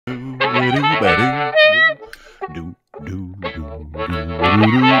Did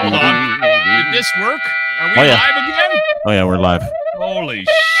this work? Are we live again? Oh yeah, we're live. Holy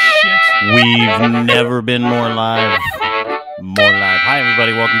shit. We've never been more live. Hi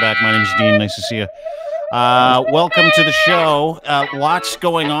everybody, welcome back. My name is Dean. Nice to see you. Welcome to the show. Lots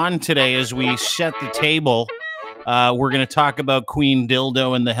going on today as we set the table. We're going to talk about Queen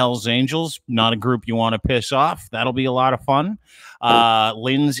Dildo and the Hells Angels. Not a group you want to piss off. That'll be a lot of fun.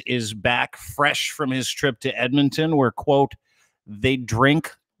 Lindz is back fresh from his trip to Edmonton where, quote, they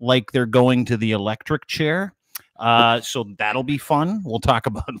drink like they're going to the electric chair. So that'll be fun. We'll talk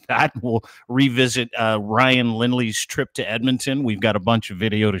about that. We'll revisit Ryan Lindley's trip to Edmonton. We've got a bunch of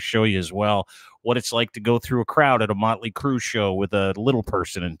video to show you as well. What it's like to go through a crowd at a Motley Crue show with a little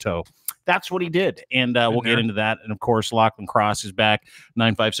person in tow. That's what he did. And we'll get into that. And of course, Lachlan Cross is back.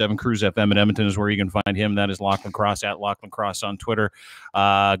 957 Cruise FM in Edmonton is where you can find him. That is Lachlan Cross at Lachlan Cross on Twitter.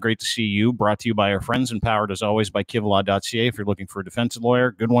 Great to see you. Brought to you by our friends and powered as always by kivlaw.ca. If you're looking for a defense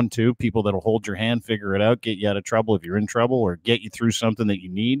lawyer, good one too. People that'll hold your hand, figure it out, get you out of trouble if you're in trouble, or get you through something that you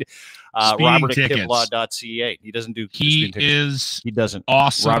need. Robert at kivlaw.ca. He doesn't do. He doesn't.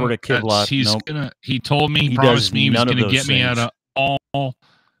 Awesome. Robert at Kivlaw. He told me. He promised me he was gonna get me out of all.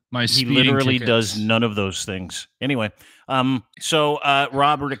 He literally does none of those things. Anyway, so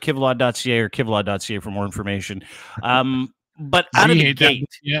Robert at kivlaw.ca or kivlaw.ca for more information. But out of the gate,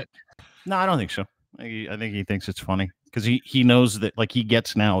 no, I don't think so. I think he thinks it's funny because he knows that, like, he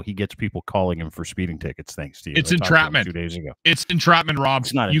gets people calling him for speeding tickets. Thanks to you. It's entrapment. 2 days ago. It's entrapment, Rob.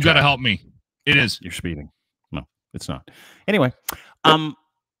 It's not. You got to help me. It is. You're speeding. No, it's not. Anyway,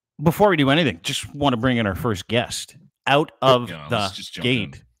 before we do anything, just want to bring in our first guest out of the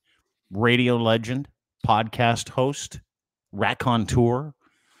gate. Radio legend, podcast host, raconteur.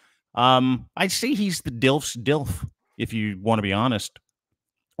 I'd say he's the DILF's DILF, if you want to be honest,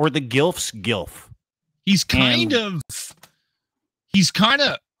 or the GILF's GILF. He's kind of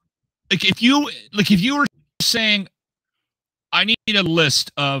like if you were saying, I need a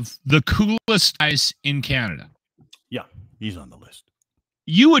list of the coolest guys in Canada. Yeah, he's on the list.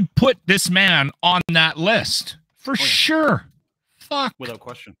 You would put this man on that list for sure. Fuck, without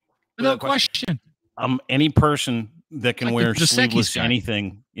question. Without question. Any person that can wear sleeveless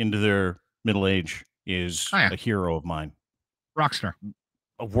anything into their middle age is a hero of mine. Rockstar.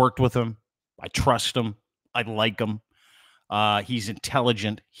 I've worked with him. I trust him. I like him. He's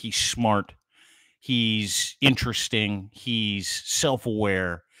intelligent. He's smart. He's interesting. He's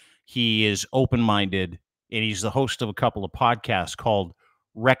self-aware. He is open-minded. And he's the host of a couple of podcasts called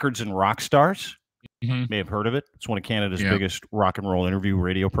Records and Rock Stars. Mm-hmm. May have heard of it. It's one of Canada's biggest rock and roll interview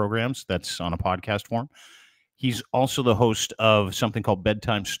radio programs that's on a podcast form. He's also the host of something called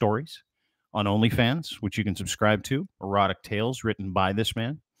Bedtime Stories on OnlyFans, which you can subscribe to. Erotic tales written by this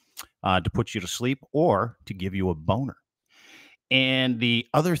man to put you to sleep or to give you a boner. And the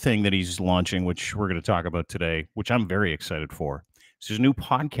other thing that he's launching, which we're going to talk about today, which I'm very excited for, is his new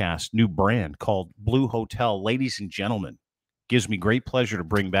podcast, new brand called Blue Hotel. Ladies and gentlemen, gives me great pleasure to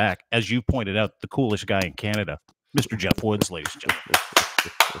bring back, as you pointed out, the coolest guy in Canada, Mr. Jeff Woods, ladies and gentlemen.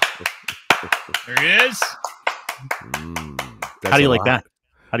 There he is. How do you like that?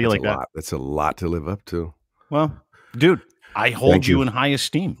 How do you like that? That's a lot to live up to. Well, dude, I hold you in high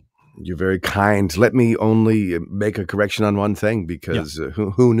esteem. You're very kind. Let me only make a correction on one thing, because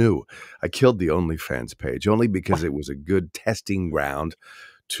who knew? I killed the OnlyFans page only because it was a good testing ground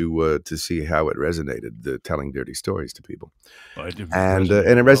to see how it resonated, telling dirty stories to people, and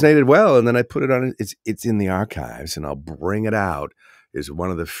it resonated well. And then I put it on. It's in the archives, and I'll bring it out as one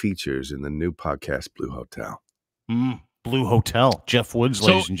of the features in the new podcast, Blue Hotel. Blue Hotel. Jeff Woods,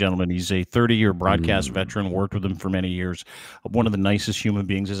 ladies and gentlemen. He's a 30-year broadcast veteran. Worked with him for many years. One of the nicest human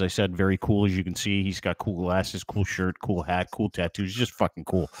beings, as I said. Very cool, as you can see. He's got cool glasses, cool shirt, cool hat, cool tattoos. He's just fucking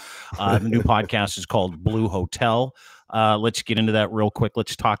cool. The new podcast is called Blue Hotel. Let's get into that real quick.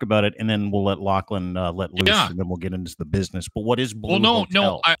 Let's talk about it, and then we'll let Lachlan let loose, and then we'll get into the business. But what is Blue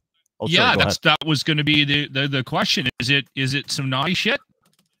Hotel? That was going to be the question. Is it some naughty shit?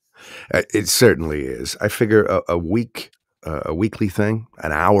 It certainly is. I figure a weekly thing,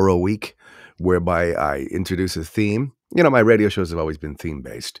 an hour a week, whereby I introduce a theme. You know, my radio shows have always been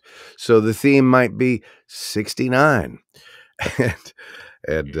theme-based. So the theme might be 69.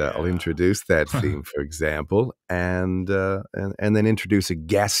 And I'll introduce that theme, for example, and then introduce a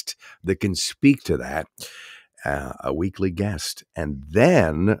guest that can speak to that, a weekly guest, and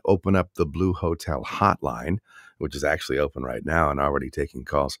then open up the Blue Hotel hotline, which is actually open right now and already taking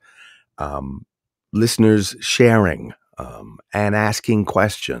calls. Listeners sharing and asking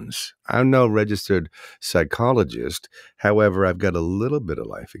questions. I'm no registered psychologist. However, I've got a little bit of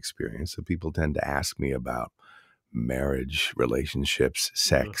life experience, so people tend to ask me about marriage, relationships,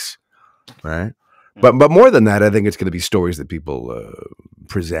 sex, right? But more than that, I think it's going to be stories that people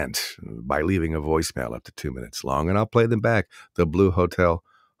present by leaving a voicemail up to 2 minutes long, and I'll play them back. The Blue Hotel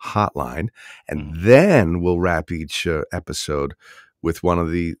hotline, and then we'll wrap each episode with one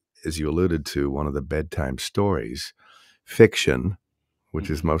of the, as you alluded to, one of the bedtime stories, fiction, which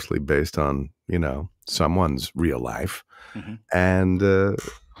is mostly based on, you know, someone's real life, and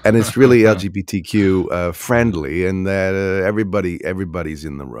it's really LGBTQ friendly, and that everybody's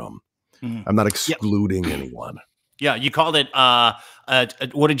in the room. I'm not excluding anyone. Yeah, you called it.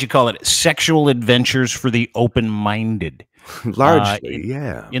 What did you call it? Sexual adventures for the open-minded. Largely,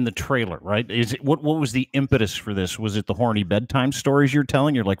 in the trailer, right? Is it what was the impetus for this? Was it the horny bedtime stories you're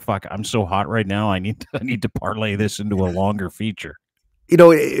telling? You're like, fuck, I'm so hot right now. I need to parlay this into a longer feature. You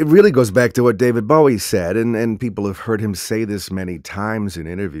know, it really goes back to what David Bowie said, and people have heard him say this many times in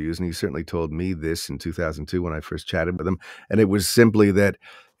interviews, and he certainly told me this in 2002 when I first chatted with him, and it was simply that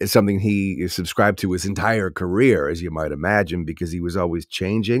it's something he subscribed to his entire career, as you might imagine, because he was always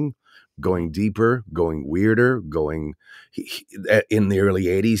changing, going deeper, going weirder, in the early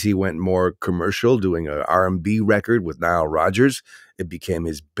 80s, he went more commercial, doing an R&B record with Nile Rodgers. It became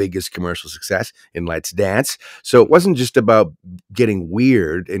his biggest commercial success in Let's Dance. So it wasn't just about getting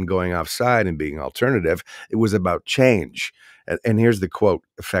weird and going offside and being alternative. It was about change. And here's the quote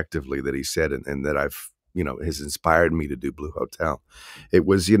effectively that he said, and that has inspired me to do Blue Hotel. It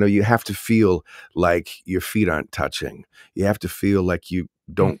was, you have to feel like your feet aren't touching. You have to feel like you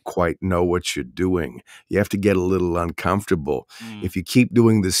don't quite know what you're doing. You have to get a little uncomfortable. If you keep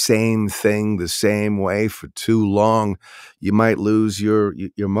doing the same thing the same way for too long, you might lose your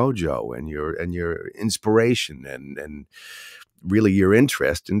mojo and your inspiration and really your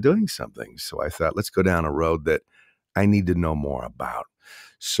interest in doing something. So I thought, let's go down a road that I need to know more about.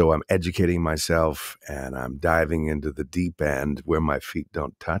 So I'm educating myself and I'm diving into the deep end where my feet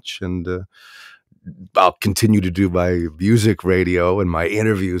don't touch, and I'll continue to do my music radio and my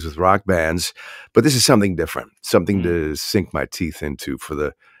interviews with rock bands, but this is something different, something to sink my teeth into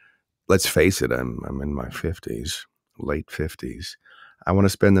let's face it, I'm in my 50s, late 50s. I want to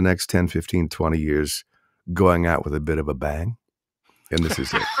spend the next 10, 15, 20 years going out with a bit of a bang, and this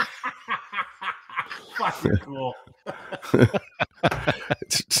is it. Fucking cool.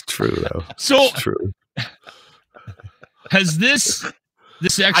 It's true, though. So it's true. Has this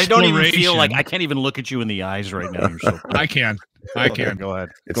exploration... I don't even feel like I can't even look at you in the eyes right now. You're so cool. I can. Go ahead.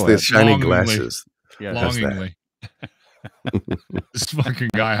 It's the shiny glasses. Yeah, longingly. This fucking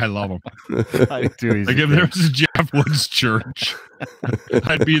guy, I love him. I do. Like if there was a Jeff Woods church,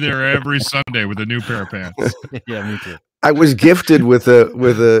 I'd be there every Sunday with a new pair of pants. Yeah, me too. I was gifted with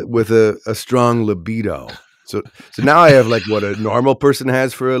a strong libido. So now I have like what a normal person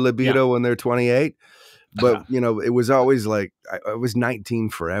has for a libido when they're 28. But it was always like I was 19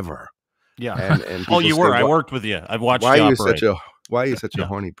 forever. Yeah. And you were. I worked with you. I've watched. Why are you such a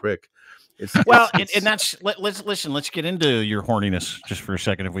horny prick? And that's let's get into your horniness just for a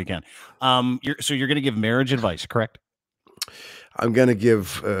second if we can. You're going to give marriage advice, correct? I'm going to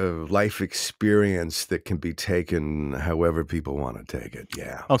give life experience that can be taken however people want to take it.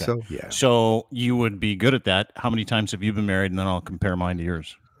 Yeah. Okay. So, yeah. So you would be good at that. How many times have you been married? And then I'll compare mine to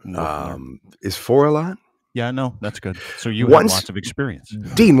yours. Is 4 a lot? Yeah, no, that's good. So you have lots of experience.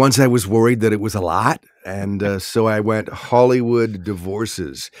 Dean, once I was worried that it was a lot. And so I went Hollywood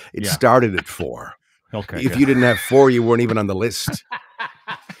divorces. It started at 4. Okay. If you didn't have 4, you weren't even on the list.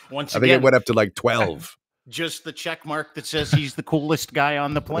 I think it went up to like 12. Just the check mark that says he's the coolest guy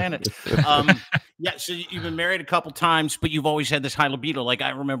on the planet. So you've been married a couple times, but you've always had this high libido. Like I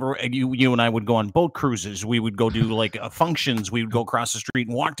remember you and I would go on boat cruises. We would go do like functions. We would go across the street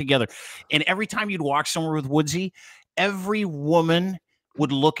and walk together. And every time you'd walk somewhere with Woodsy, every woman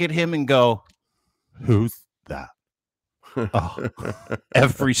would look at him and go, "Who's that?" Oh,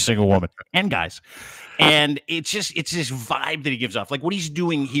 every single woman and guys. And it's this vibe that he gives off. Like what he's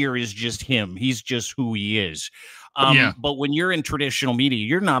doing here is just him. He's just who he is. But when you're in traditional media,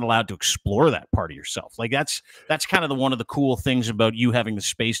 you're not allowed to explore that part of yourself. Like that's kind of one of the cool things about you having the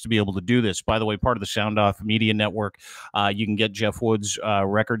space to be able to do this. By the way, part of the Sound Off Media Network. You can get Jeff Woods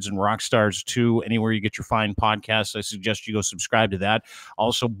records and rock stars too. Anywhere you get your fine podcasts, I suggest you go subscribe to that.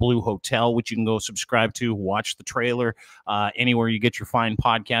 Also Blue Hotel, which you can go subscribe to, watch the trailer. Anywhere you get your fine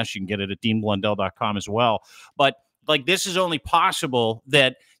podcasts, you can get it at deanblundell.com as well. But like this is only possible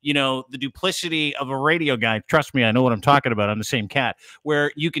that, you know, the duplicity of a radio guy, trust me, I know what I'm talking about. I'm the same cat,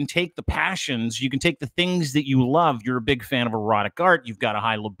 where you can take the passions, you can take the things that you love. You're a big fan of erotic art. You've got a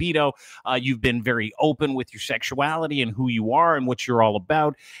high libido. You've been very open with your sexuality and who you are and what you're all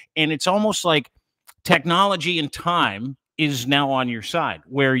about. And it's almost like technology and time is now on your side,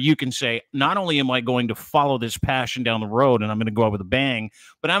 where you can say, not only am I going to follow this passion down the road and I'm going to go out with a bang,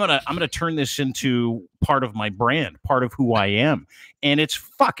 but I'm going to turn this into part of my brand, part of who I am. And it's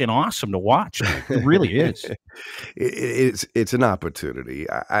fucking awesome to watch. It really is. It's an opportunity.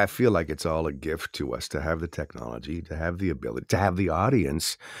 I feel like it's all a gift to us to have the technology, to have the ability, to have the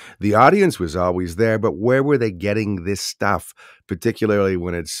audience. The audience was always there, but where were they getting this stuff, particularly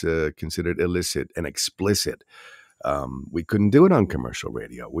when it's considered illicit and explicit? We couldn't do it on commercial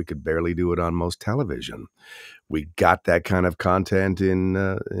radio. We could barely do it on most television. We got that kind of content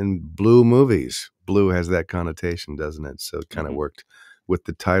in blue movies. Blue has that connotation, doesn't it? So it kind of worked with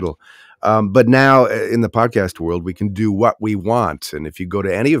the title. But now in the podcast world, we can do what we want. And if you go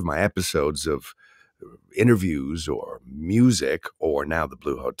to any of my episodes of interviews or music or now the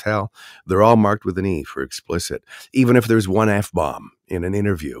Blue Hotel, they're all marked with an E for explicit. Even if there's one F-bomb in an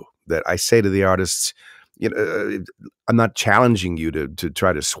interview that I say to the artists, you know, I'm not challenging you to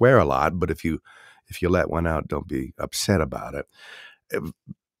try to swear a lot, but if you let one out, don't be upset about it.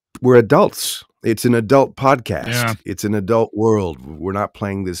 We're adults. It's an adult podcast. Yeah. It's an adult world. We're not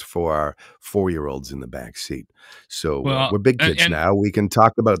playing this for our 4-year-olds in the back seat. So we're big kids now. We can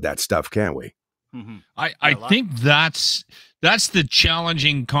talk about that stuff, can't we? Mm-hmm. I think that's the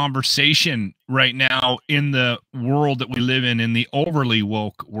challenging conversation right now in the world that we live in the overly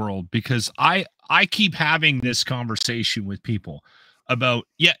woke world, because I keep having this conversation with people about,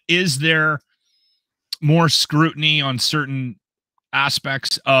 is there more scrutiny on certain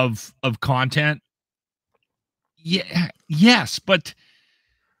aspects of content? Yes, but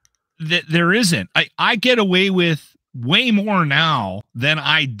there isn't. I get away with way more now than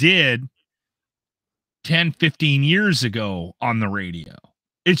I did 10, 15 years ago on the radio.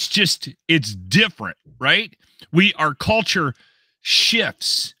 It's different, right? Our culture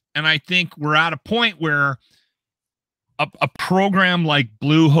shifts. And I think we're at a point where a program like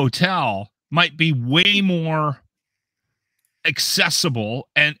Blue Hotel might be way more accessible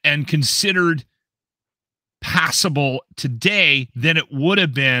and considered passable today than it would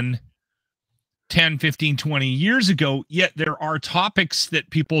have been 10, 15, 20 years ago. Yet there are topics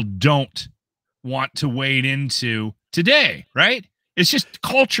that people don't want to wade into today, right? It's just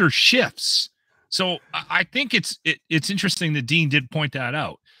culture shifts. So I think it's interesting that Dean did point that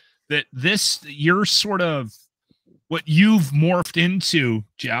out, that you're sort of what you've morphed into,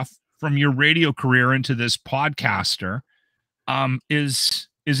 Jeff, from your radio career into this podcaster, is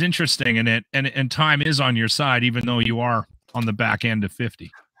interesting, and time is on your side, even though you are on the back end of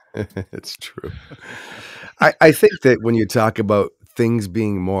 50. It's true. I think that when you talk about things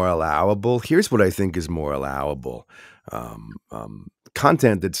being more allowable, here's what I think is more allowable.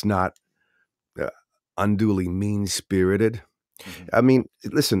 Content that's not unduly mean-spirited. Mm-hmm. I mean,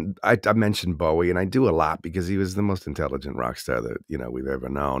 listen, I mentioned Bowie, and I do a lot because he was the most intelligent rock star that, we've ever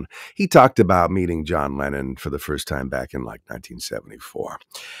known. He talked about meeting John Lennon for the first time back in like 1974.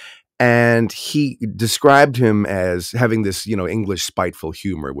 And he described him as having this, English spiteful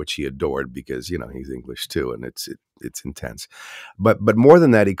humor, which he adored because, he's English too, and it's intense. But more than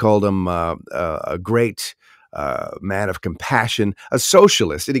that, he called him a great man of compassion, a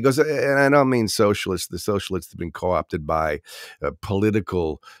socialist. And he goes, and I don't mean socialist. The socialists have been co-opted by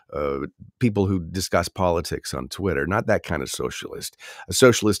political people who discuss politics on Twitter. Not that kind of socialist. A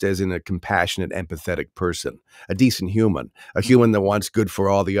socialist as in a compassionate, empathetic person, a decent human, a human that wants good for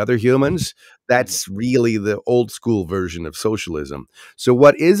all the other humans. That's really the old school version of socialism. So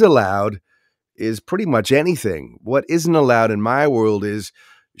what is allowed is pretty much anything. What isn't allowed in my world is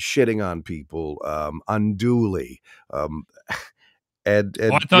shitting on people unduly. And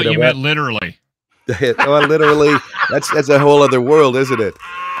I thought you meant literally. Well, literally, that's a whole other world, isn't it?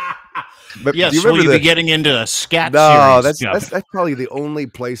 But yes, will you be getting into a scat series? No, that's probably the only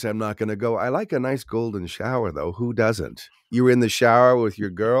place I'm not going to go. I like a nice golden shower, though. Who doesn't? You're in the shower with your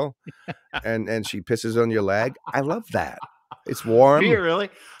girl, and she pisses on your leg. I love that. It's warm. Really?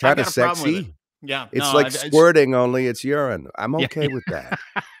 Kind of sexy. Yeah, it's like squirting, only it's urine. I'm okay with that.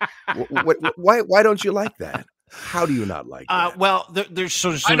 Why don't you like that? How do you not like that? Well, there's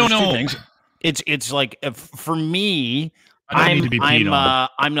I don't know. Two things. It's like for me, don't need to be peed on.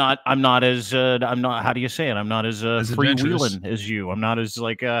 I'm not as how do you say it? I'm not as freewheeling as you. I'm not as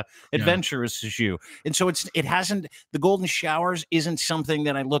like adventurous as you. And so the golden showers isn't something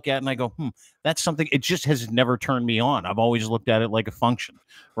that I look at and I go, that's something. It just has never turned me on. I've always looked at it like a function,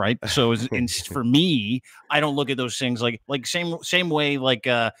 right? So for me, I don't look at those things like same way like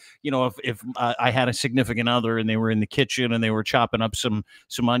if I had a significant other and they were in the kitchen and they were chopping up some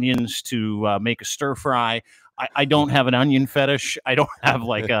onions to make a stir fry. I don't have an onion fetish. I don't have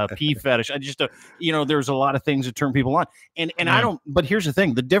like a pea fetish. I just, there's a lot of things that turn people on. And I don't, but here's the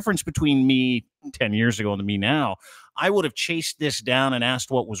thing. The difference between me 10 years ago and me now, I would have chased this down and asked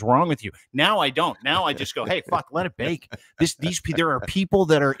what was wrong with you. Now I don't. Now I just go, hey, fuck, let it bake. There are people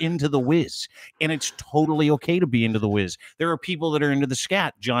that are into the whiz, and it's totally okay to be into the whiz. There are people that are into the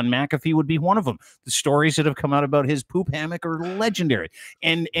scat. John McAfee would be one of them. The stories that have come out about his poop hammock are legendary.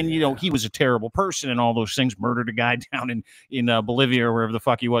 And he was a terrible person and all those things, murdered a guy down in Bolivia or wherever the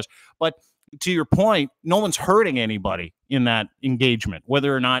fuck he was. But to your point, no one's hurting anybody in that engagement,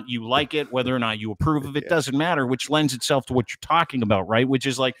 whether or not you like it, whether or not you approve of it, doesn't matter, which lends itself to what you're talking about, right? Which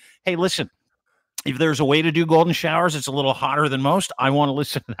is like, hey, listen, if there's a way to do golden showers, it's a little hotter than most. I want to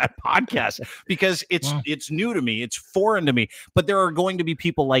listen to that podcast because it's new to me. It's foreign to me. But there are going to be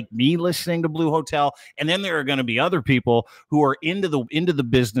people like me listening to Blue Hotel, and then there are going to be other people who are into the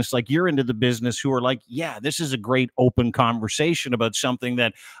business, like you're into the business, who are like, yeah, this is a great open conversation about something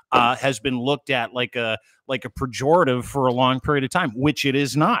that has been looked at like a pejorative for a long period of time, which it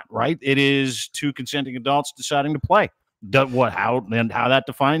is not, right? It is two consenting adults deciding to play. How that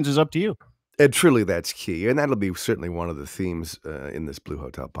defines is up to you. And truly, that's key. And that'll be certainly one of the themes in this Blue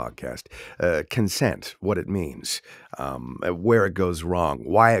Hotel podcast. Consent, what it means, where it goes wrong,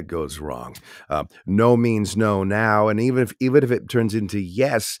 why it goes wrong. No means no now. And even if it turns into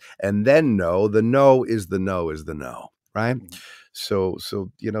yes and then no, the no is the no, right? So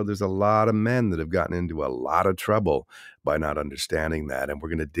there's a lot of men that have gotten into a lot of trouble by not understanding that. And we're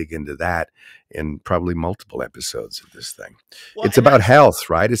going to dig into that in probably multiple episodes of this thing. Well, it's about health,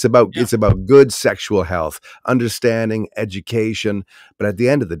 right? It's about good sexual health, understanding, education, but at the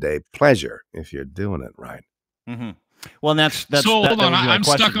end of the day, pleasure if you're doing it right. Mm-hmm. Well, and that's so hold on. I'm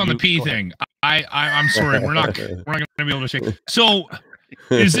stuck on the pee thing. I'm sorry. We're not going to be able to say. So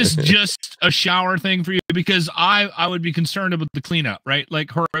is this just a shower thing for you? Because I would be concerned about the cleanup, right?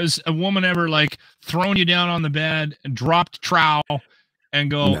 Like, has a woman ever like thrown you down on the bed and dropped trowel and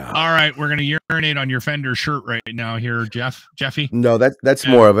go, all right, we're going to urinate on your Fender shirt right now here, Jeffy? No, that's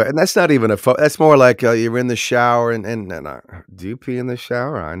more of it. And that's not even that's more like you're in the shower and do you pee in the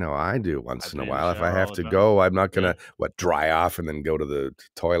shower? I know I do once in a while. If I have to go, I'm not going to dry off and then go to the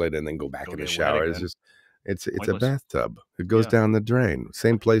toilet and then go back in the shower. It's just, it's a bathtub. It goes down the drain.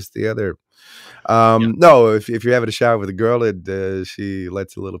 Same place the other. No, if you're having a shower with a girl and she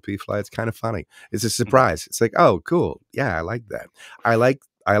lets a little pee fly, it's kind of funny. It's a surprise. It's like, oh, cool. Yeah, I like that. I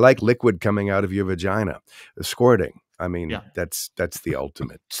like liquid coming out of your vagina, squirting. I mean, that's the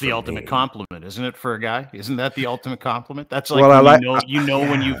ultimate. It's the ultimate compliment, isn't it, for a guy? Isn't that the ultimate compliment? That's like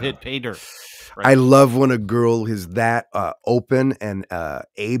when you've hit pay dirt. Right. I love when a girl is that open and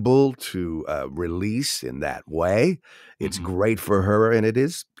able to release in that way. It's great for her, and it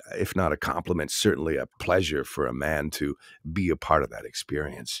is, if not a compliment, certainly a pleasure for a man to be a part of that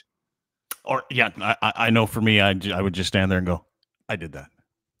experience. Or I know for me, I would just stand there and go, I did that.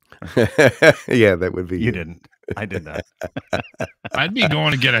 Yeah, that would be you. Didn't. I did that. I'd be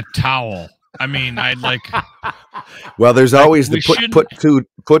going to get a towel. I mean, I'd like. Well, there's always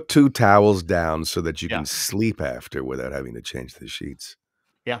put two towels down so that you can sleep after without having to change the sheets.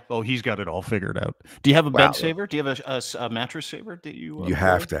 Yeah. Oh, he's got it all figured out. Do you have a bed saver? Do you have a mattress saver? You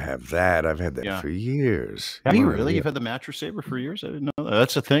have to have that. I've had that for years. Have you really? You've had the mattress saver for years? I didn't know that.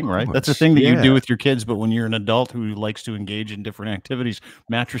 That's a thing, right? That's a thing that you do with your kids. But when you're an adult who likes to engage in different activities,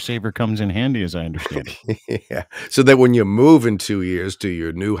 mattress saver comes in handy, as I understand it. Yeah. So that when you move in 2 years to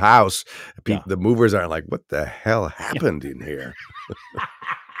your new house, the movers aren't like, what the hell happened in here?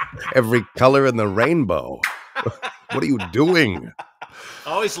 Every color in the rainbow. What are you doing?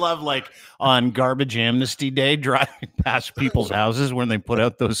 I always love, like, on Garbage Amnesty Day, driving past people's houses when they put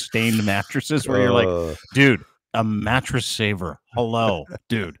out those stained mattresses where you're like, dude, a mattress saver. Hello,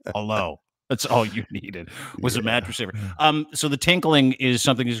 dude. Hello. That's all you needed was a mattress saver. So the tinkling is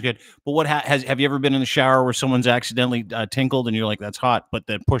something that's good. But what have you ever been in the shower where someone's accidentally tinkled and you're like, that's hot, but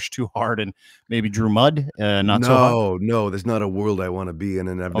then pushed too hard and maybe drew mud? Not so hot? No, there's not a world I want to be in,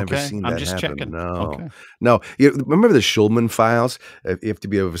 and I've never seen that happen. Checking. No. You remember the Shulman files? You have to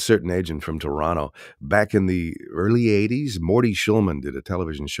be of a certain age and from Toronto. Back in the early 80s, Morty Shulman did a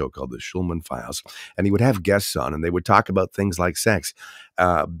television show called the Shulman Files, and he would have guests on, and they would talk about things like sex.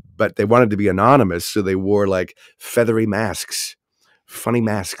 But they wanted to be anonymous, so they wore like feathery masks, funny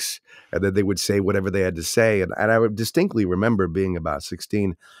masks, and then they would say whatever they had to say. And I would distinctly remember being about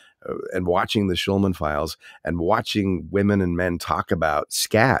 16 and watching the Shulman Files and watching women and men talk about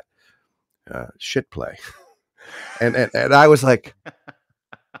scat, shit play. and I was like,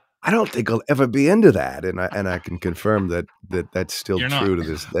 I don't think I'll ever be into that, and I can confirm that's still true to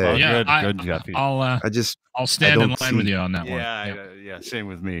this day. Well, yeah, good, Jeffy. I'll stand in line with you on that one. Yeah, same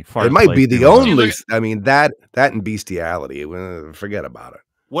with me. It might be the only. I mean, that and bestiality. Forget about it.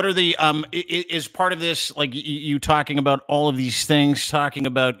 What are the is part of this, like you talking about all of these things, talking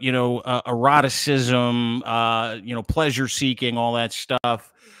about eroticism, pleasure seeking, all that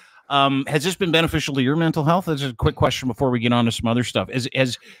stuff. Has this been beneficial to your mental health? That's a quick question before we get on to some other stuff.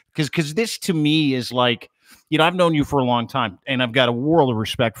 Because this to me is like, I've known you for a long time, and I've got a world of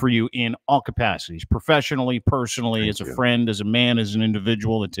respect for you in all capacities, professionally, personally, as a friend, as a man, as an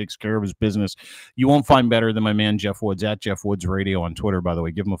individual that takes care of his business. You won't find better than my man, Jeff Woods, at Jeff Woods Radio on Twitter, by the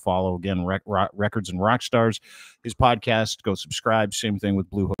way. Give him a follow. Again, Records and Rock Stars, his podcast. Go subscribe. Same thing with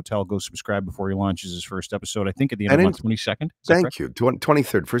Blue Hotel. Go subscribe before he launches his first episode, I think at the end of the month, 22nd. Thank you.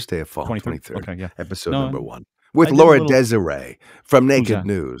 23rd, first day of fall. 23rd. Okay, yeah. Episode number 1. With Laura Desiree from Naked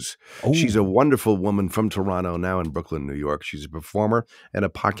News. Oh. She's a wonderful woman from Toronto, now in Brooklyn, New York. She's a performer and a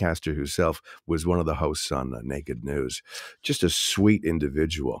podcaster herself, was one of the hosts on Naked News. Just a sweet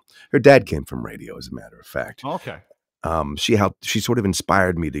individual. Her dad came from radio, as a matter of fact. Okay. She sort of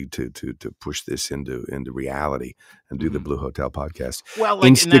inspired me to push this into reality and do the Blue Hotel podcast. Well,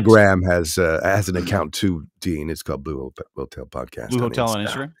 Instagram has an account too, Dean. It's called Blue Hotel Podcast. Blue Hotel on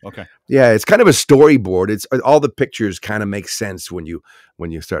Instagram. Okay. Yeah, it's kind of a storyboard. It's all the pictures kind of make sense when you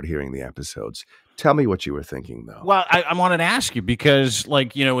start hearing the episodes. Tell me what you were thinking, though. Well, I wanted to ask you because,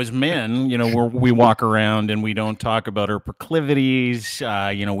 as men, we walk around and we don't talk about our proclivities.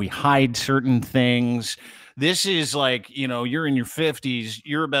 We hide certain things. This is like, you're in your 50s,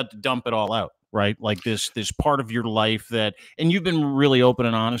 you're about to dump it all out, right? Like this part of your life and you've been really open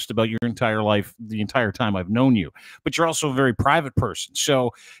and honest about your entire life, the entire time I've known you, but you're also a very private person.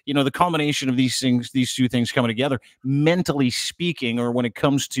 So, the combination of these two things coming together, mentally speaking, or when it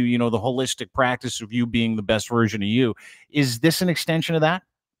comes to, the holistic practice of you being the best version of you, is this an extension of that?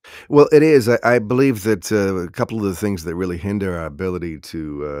 Well, it is. I believe that a couple of the things that really hinder our ability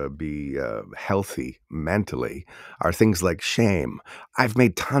to be healthy mentally are things like shame. I've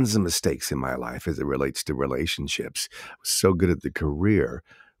made tons of mistakes in my life as it relates to relationships. I was so good at the career,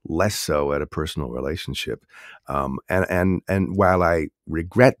 less so at a personal relationship. And while I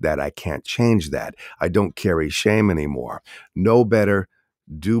regret that, I can't change that. I don't carry shame anymore. Know better,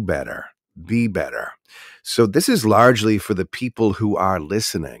 do better, be better. So this is largely for the people who are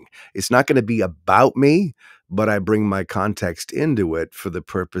listening. It's not going to be about me, but I bring my context into it for the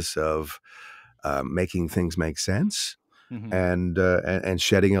purpose of making things make sense and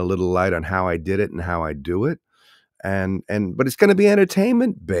shedding a little light on how I did it and how I do it. But it's going to be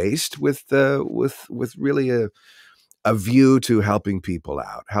entertainment based with really a view to helping people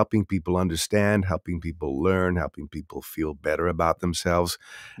out, helping people understand, helping people learn, helping people feel better about themselves,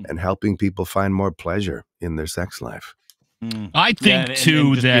 and helping people find more pleasure in their sex life. I think and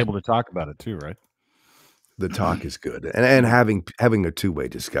that be able to talk about it too, right? The talk is good, and having a two-way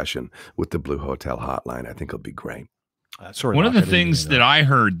discussion with the Blue Hotel hotline, I think will be great. One of the things that I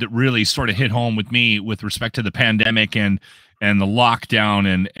heard that really sort of hit home with me with respect to the pandemic and the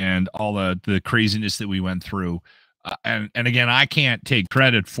lockdown and all the craziness that we went through. And again, I can't take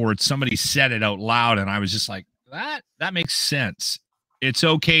credit for it. Somebody said it out loud, and I was just like, that makes sense. It's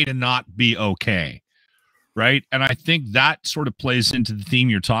okay to not be okay, right? And I think that sort of plays into the theme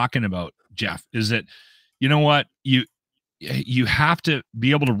you're talking about, Jeff, is that, you know what? You have to be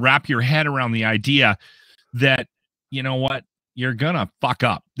able to wrap your head around the idea that, you know what? You're going to fuck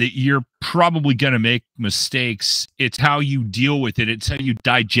up, that you're probably going to make mistakes. It's how you deal with it. It's how you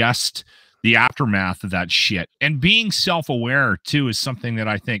digest the aftermath of that shit. And being self-aware too is something that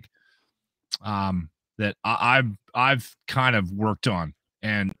I think that I've kind of worked on,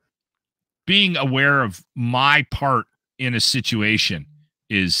 and being aware of my part in a situation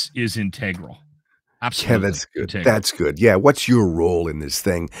is integral. Absolutely. Yeah, that's good. That's good. Yeah. What's your role in this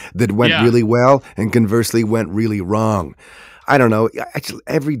thing that went really well and conversely went really wrong? I don't know. Actually,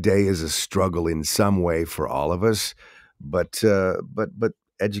 every day is a struggle in some way for all of us, but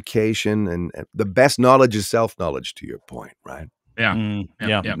education and the best knowledge is self-knowledge, to your point, right? Yeah.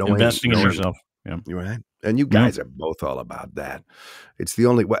 Investing in yourself. Yeah. You're right. And you guys are both all about that. It's the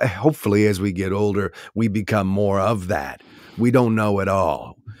only way. Hopefully, as we get older, we become more of that. We don't know it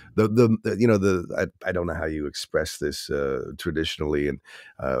all. I don't know how you express this traditionally and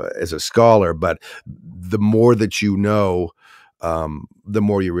as a scholar, but the more that you know, the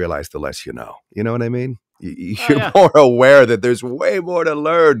more you realize the less you know. You know what I mean? You're more aware that there's way more to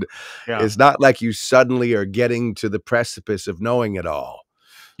learn. Yeah. It's not like you suddenly are getting to the precipice of knowing it all.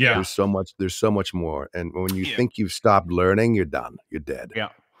 Yeah. There's so much more. And when you think you've stopped learning, you're done. You're dead. Yeah.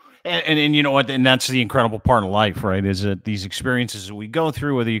 And you know what? And that's the incredible part of life, right? Is that these experiences that we go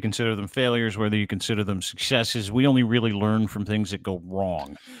through, whether you consider them failures, whether you consider them successes, we only really learn from things that go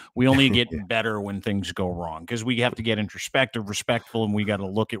wrong. We only get better when things go wrong because we have to get introspective, respectful, and we got to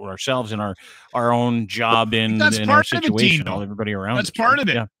look at ourselves and our own job in our situation, all everybody around. That's part of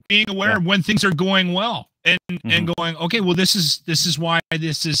it. Yeah. Being aware of when things are going well and going, okay, well, this is why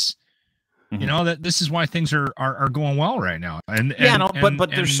this is. You know, that this is why things are going well right now.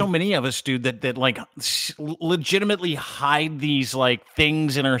 But there's so many of us, dude, that like legitimately hide these like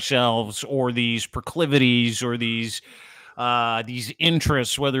things in ourselves or these proclivities or these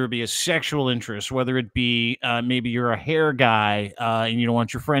interests, whether it be a sexual interest, whether it be maybe you're a hair guy and you don't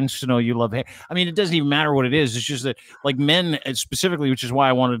want your friends to know you love hair. I mean, it doesn't even matter what it is. It's just that like men specifically, which is why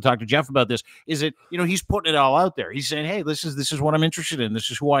I wanted to talk to Jeff about this, is that, you know, he's putting it all out there. He's saying, hey, this is what I'm interested in.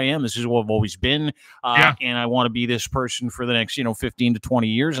 This is who I am. This is what I've always been. And I want to be this person for the next, 15 to 20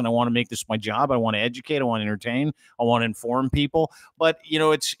 years. And I want to make this my job. I want to educate. I want to entertain. I want to inform people. But,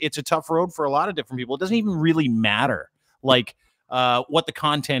 it's a tough road for a lot of different people. It doesn't even really matter like what the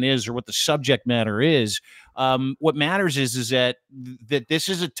content is or what the subject matter is. What matters is that this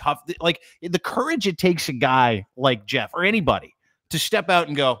is a tough, like the courage it takes a guy like Jeff or anybody to step out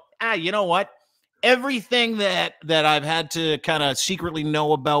and go, you know what? Everything that I've had to kind of secretly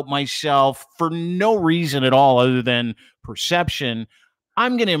know about myself for no reason at all other than perception,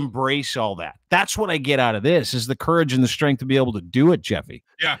 I'm going to embrace all that. That's what I get out of this is the courage and the strength to be able to do it, Jeffy.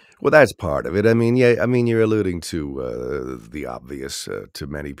 Yeah. Well, that's part of it. I mean, you're alluding to the obvious to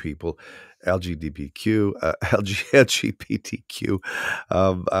many people. LGBTQ.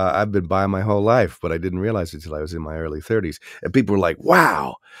 I've been bi my whole life, but I didn't realize it until I was in my early 30s. And people were like,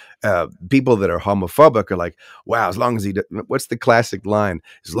 wow. People that are homophobic are like, wow, as long as what's the classic line?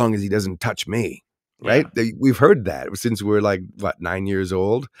 As long as he doesn't touch me. Right. Yeah. We've heard that since we're like, 9 years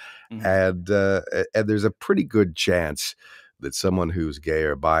old. And there's a pretty good chance that someone who's gay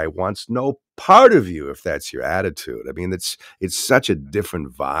or bi wants no part of you if that's your attitude. I mean, it's such a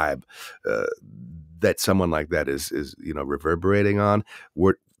different vibe that someone like that is reverberating on.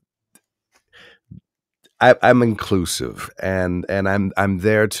 I'm inclusive, and I'm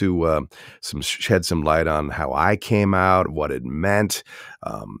there to shed some light on how I came out, what it meant,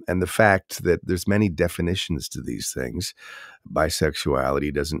 and the fact that there's many definitions to these things.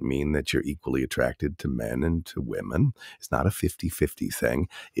 Bisexuality doesn't mean that you're equally attracted to men and to women. It's not a 50-50 thing.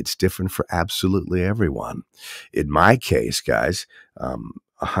 It's different for absolutely everyone. In my case, guys,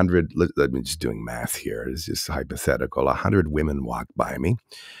 100. Let me just doing math here. It's just hypothetical. 100 women walk by me.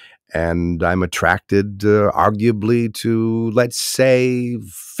 And I'm attracted, arguably, to, let's say,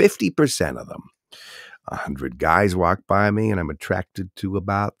 50% of them. 100 guys walk by me, and I'm attracted to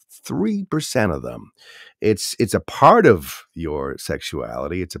about 3% of them. It's a part of your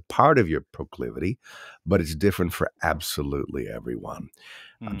sexuality. It's a part of your proclivity, but it's different for absolutely everyone.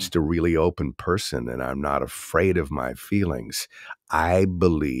 I'm just a really open person, and I'm not afraid of my feelings. I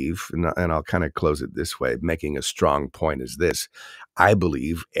believe, and I'll kind of close it this way, making a strong point is this. I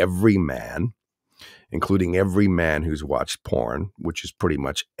believe every man, including every man who's watched porn, which is pretty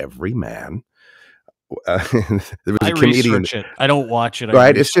much every man. There was a comedian. Research it. I don't watch it.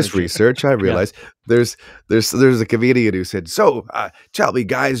 Right, it's just research. I realize there's a comedian who said, "So, tell me,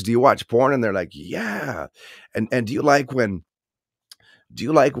 guys, do you watch porn?" And they're like, "Yeah." And do you like when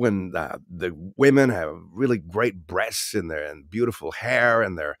the women have really great breasts and beautiful hair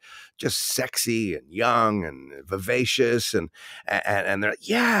and they're just sexy and young and vivacious and they're like,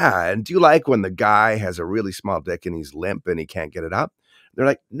 yeah. And do you like when the guy has a really small dick and he's limp and he can't get it up? They're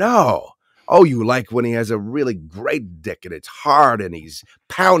like, no. Oh, you like when he has a really great dick and it's hard and he's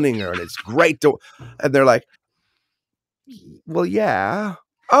pounding her and it's great and they're like, well, yeah.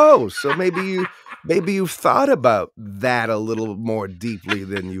 Oh, so maybe maybe you've thought about that a little more deeply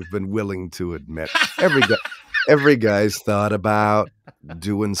than you've been willing to admit. Every guy's thought about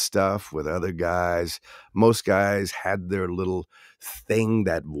doing stuff with other guys. Most guys had their little thing,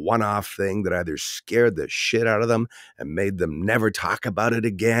 that one-off thing that either scared the shit out of them and made them never talk about it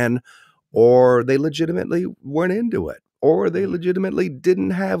again, or they legitimately weren't into it, or they legitimately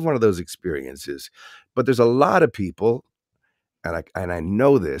didn't have one of those experiences. But there's a lot of people, and I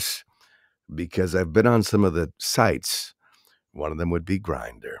know this because I've been on some of the sites. One of them would be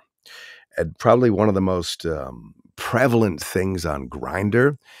Grindr. And probably one of the most prevalent things on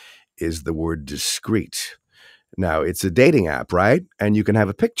Grindr is the word discreet. Now, it's a dating app, right? And you can have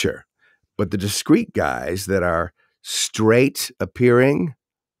a picture. But the discreet guys that are straight appearing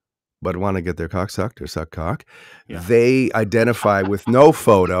but want to get their cock sucked or suck cock, they identify with no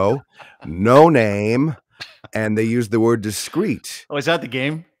photo, no name, and they use the word discreet. Oh, is that the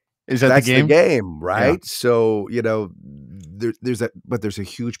game? That's the game, right? Yeah. So, you know, there's a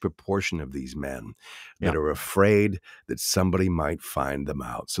huge proportion of these men that are afraid that somebody might find them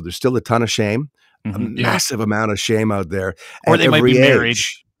out. So there's still a ton of shame, a massive amount of shame out there. Or they might be married.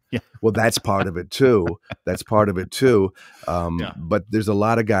 Yeah. Well, that's part of it too. But there's a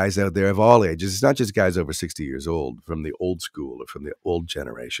lot of guys out there of all ages. It's not just guys over 60 years old from the old school or from the old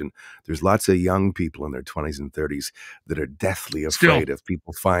generation. There's lots of young people in their 20s and 30s that are deathly afraid of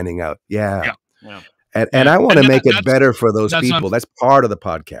people finding out. Yeah. And I want to make it better for those people. That's part of the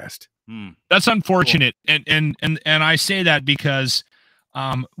podcast. That's unfortunate. Cool. And I say that because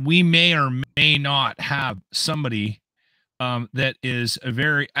we may or may not have somebody that is a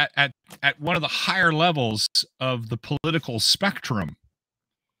very at one of the higher levels of the political spectrum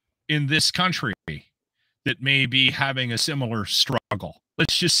in this country that may be having a similar struggle.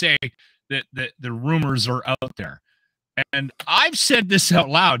 Let's just say that the rumors are out there. And I've said this out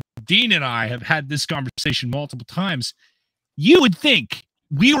loud. Dean and I have had this conversation multiple times. You would think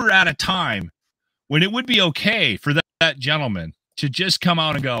we were at a time when it would be okay for that gentleman to just come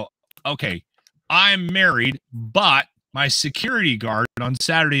out and go, okay, I'm married, but my security guard on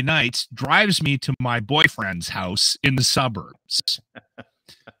Saturday nights drives me to my boyfriend's house in the suburbs,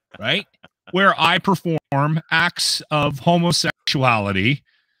 right? Where I perform acts of homosexuality.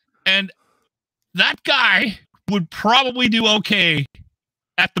 And that guy would probably do okay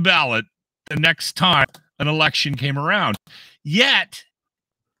at the ballot the next time an election came around, yet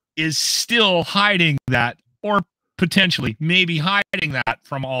is still hiding that, or potentially maybe hiding that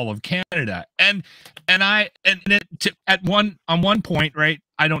from all of Canada. On one point, right,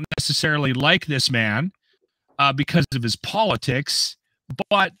 I don't necessarily like this man because of his politics,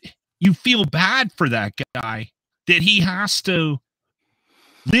 but you feel bad for that guy that he has to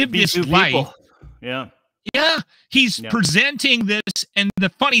live this life. Yeah, he's presenting this, and the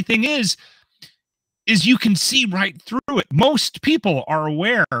funny thing is you can see right through it. Most people are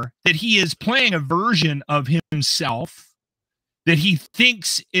aware that he is playing a version of himself that he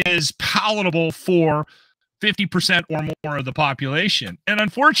thinks is palatable for 50% or more of the population. And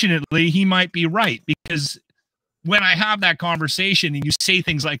unfortunately, he might be right, because when I have that conversation and you say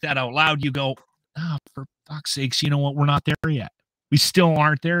things like that out loud, you go, oh, for fuck's sakes, you know what? We're not there yet. We still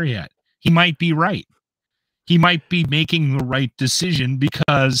aren't there yet. He might be right. He might be making the right decision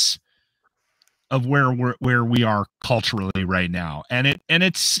because of where we are culturally right now. And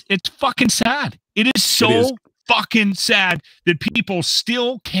it's fucking sad. It is so fucking sad that people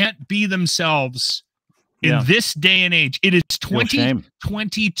still can't be themselves in this day and age. It is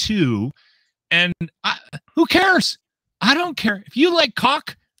 2022, and who cares? I don't care. If you like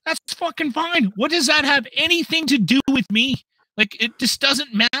cock, that's fucking fine. What does that have anything to do with me? Like, it just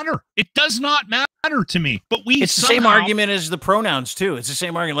doesn't matter. It does not matter to me. But it's the same argument as the pronouns too. It's the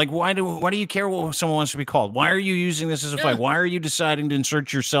same argument. Like, why do you care what someone wants to be called? Why are you using this as a fight? Why are you deciding to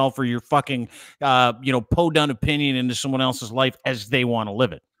insert yourself or your fucking podunk opinion into someone else's life as they want to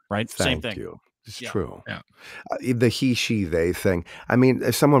live it? Right? Same thing. You. It's true. Yeah. The he, she, they thing. I mean,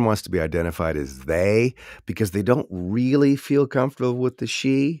 if someone wants to be identified as they because they don't really feel comfortable with the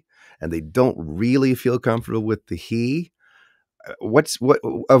she and they don't really feel comfortable with the he,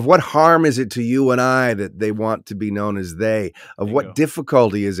 what harm is it to you and I that they want to be known as they? Of what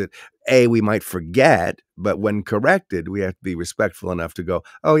difficulty is it? We might forget, but when corrected, we have to be respectful enough to go,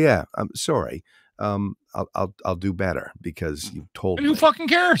 oh yeah, I'm sorry. I'll do better because you told me. And who fucking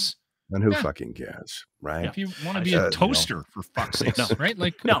cares? And who fucking cares, right? If you want to be a toaster, for fuck's sake, right?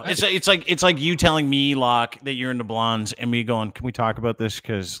 Like, no, it's like you telling me, Locke, that you're into blondes, and me going, "Can we talk about this?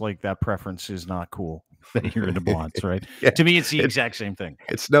 Because like that preference is not cool." that you're into blondes, right? Yeah. To me, it's the exact same thing.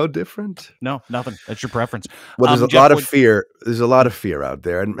 It's no different. No, nothing. That's your preference. Well, there's a lot of fear. There's a lot of fear out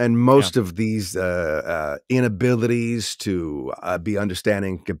there, and most of these inabilities to be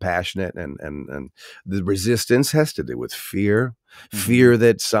understanding, compassionate, and the resistance has to do with fear. Fear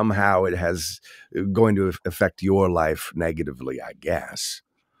that somehow it has going to affect your life negatively. I guess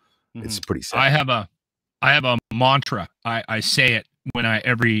it's pretty sad. I have a mantra. I say it when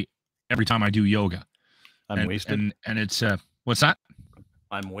every time I do yoga. I'm wasted. And it's what's that?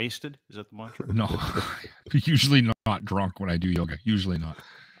 I'm wasted. Is that the mantra? No, usually not drunk when I do yoga. Usually not.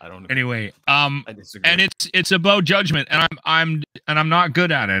 I don't know. Anyway, and it's about judgment, and I'm not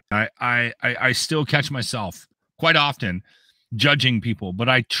good at it. I still catch myself quite often judging people, but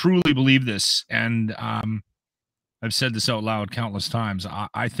I truly believe this, and I've said this out loud countless times.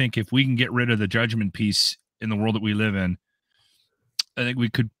 I think if we can get rid of the judgment piece in the world that we live in, I think we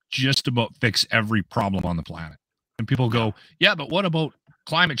could just about fix every problem on the planet. And people go, yeah, but what about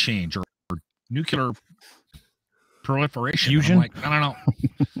climate change or nuclear proliferation? Fusion? I'm like, no.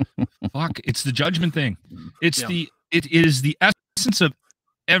 Fuck, it's the judgment thing. It is the essence of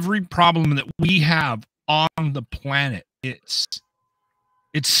every problem that we have on the planet.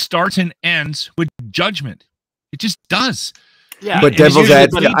 It starts and ends with judgment. It just does. Yeah, but devil's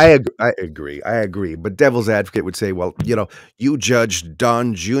advocate, I agree. But devil's advocate would say, well, you judged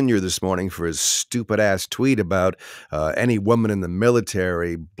Don Jr. this morning for his stupid ass tweet about any woman in the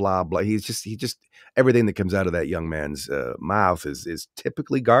military, blah blah. He just everything that comes out of that young man's mouth is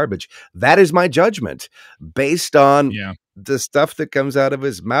typically garbage. That is my judgment based on the stuff that comes out of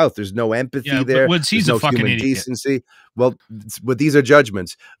his mouth. There's no empathy there. He's no fucking human idiot. Decency. Well, but these are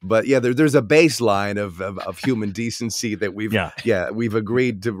judgments. But yeah, there's a baseline of human decency that we've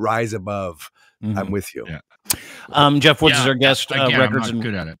agreed to rise above. I'm with you. Yeah. Jeff Woods is our guest. Again, records I'm not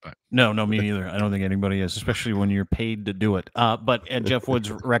good at it, but no, me neither. I don't think anybody is, especially when you're paid to do it. But Jeff Woods,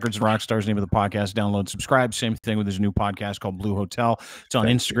 Records and Rockstars, name of the podcast. Download, subscribe. Same thing with his new podcast called Blue Hotel. It's on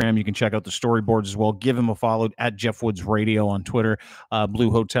Instagram. You can check out the storyboards as well. Give him a follow at Jeff Woods Radio on Twitter. Blue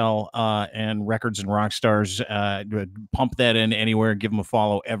Hotel and Records and Rockstars. Pump that in anywhere. Give him a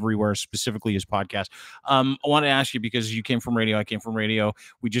follow everywhere, specifically his podcast. I want to ask you, because you came from radio, I came from radio.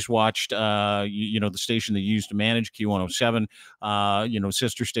 We just watched, the station that you used to manage, Q107,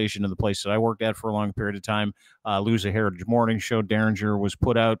 sister station of the place that I worked at for a long period of time, lose a Heritage Morning Show. Derringer was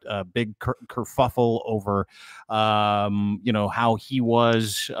put out, a big kerfuffle over, how he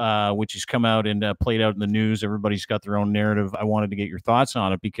was, which has come out and played out in the news. Everybody's got their own narrative. I wanted to get your thoughts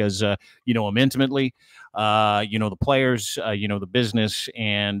on it because you know him intimately, the players, the business,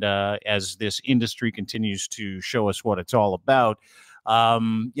 and as this industry continues to show us what it's all about,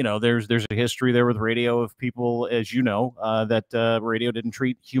 there's a history there with radio of people, as that radio didn't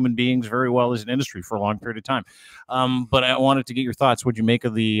treat human beings very well as an industry for a long period of time. But I wanted to get your thoughts. What'd you make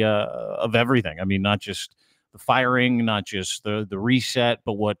of the of everything? I mean, not just the firing, not just the reset,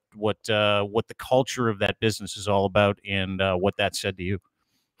 but what the culture of that business is all about, and what that said to you.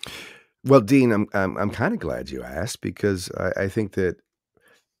 Well, Dean, I'm kind of glad you asked, because I think that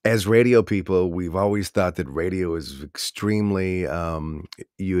as radio people, we've always thought that radio is extremely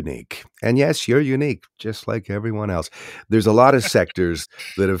unique. And yes, you're unique, just like everyone else. There's a lot of sectors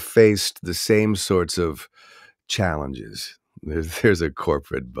that have faced the same sorts of challenges. There's a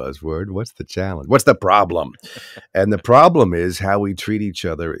corporate buzzword. What's the challenge? What's the problem? And the problem is how we treat each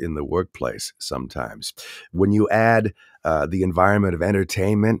other in the workplace sometimes. When you add the environment of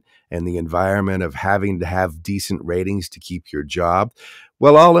entertainment and the environment of having to have decent ratings to keep your job,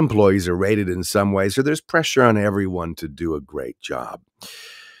 well, all employees are rated in some way, so there's pressure on everyone to do a great job.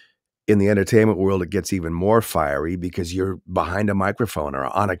 In the entertainment world, it gets even more fiery because you're behind a microphone or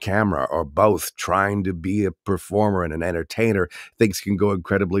on a camera or both, trying to be a performer and an entertainer. Things can go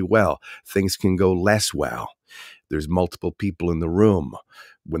incredibly well. Things can go less well. There's multiple people in the room.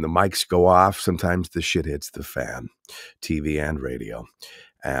 When the mics go off, sometimes the shit hits the fan, TV and radio.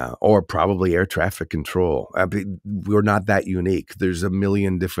 Or probably air traffic control. I mean, we're not that unique. There's a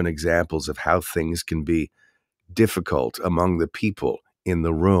million different examples of how things can be difficult among the people in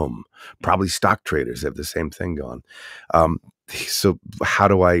the room. Probably stock traders have the same thing going. So how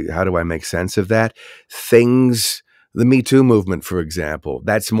do I make sense of that? Things, the Me Too movement, for example,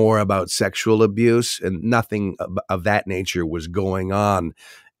 that's more about sexual abuse, and nothing of that nature was going on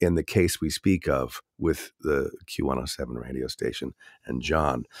in the case we speak of with the Q107 radio station and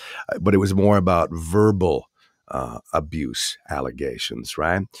John. But it was more about verbal abuse allegations,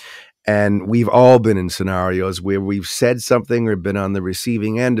 right? And we've all been in scenarios where we've said something or been on the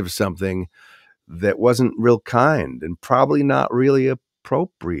receiving end of something that wasn't real kind and probably not really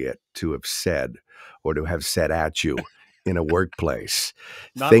appropriate to have said or to have said at you in a workplace.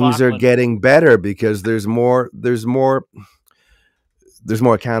 Lachlan. Things are getting better because there's more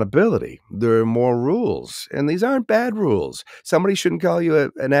accountability. There are more rules, and these aren't bad rules. Somebody shouldn't call you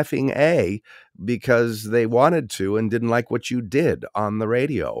an effing A because they wanted to and didn't like what you did on the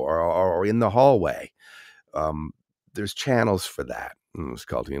radio or in the hallway. There's channels for that. It's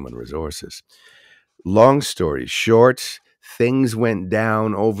called human resources. Long story short, things went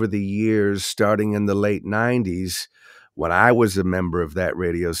down over the years, starting in the late 90s when I was a member of that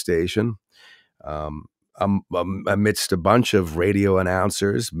radio station. Amidst a bunch of radio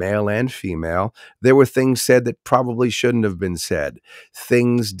announcers, male and female, there were things said that probably shouldn't have been said.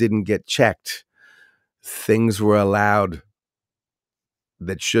 Things didn't get checked. Things were allowed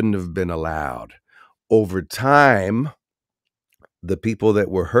that shouldn't have been allowed. Over time, the people that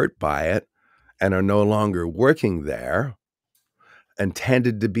were hurt by it and are no longer working there and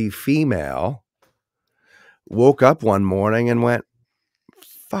tended to be female woke up one morning and went,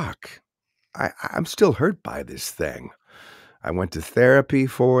 fuck, I'm still hurt by this thing. I went to therapy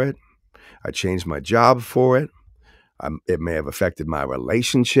for it. I changed my job for it. It may have affected my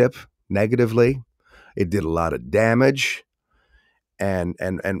relationship negatively. It did a lot of damage. And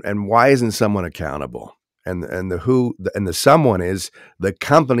why isn't someone accountable? And the someone is the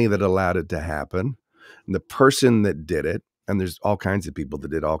company that allowed it to happen, and the person that did it. And there's all kinds of people that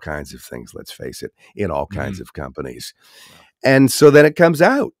did all kinds of things, let's face it, in all kinds of companies. And so then it comes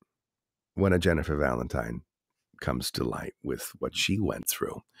out when a Jennifer Valentine comes to light with what she went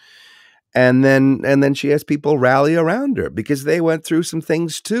through. And then she has people rally around her because they went through some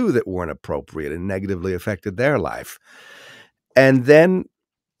things too that weren't appropriate and negatively affected their life. And then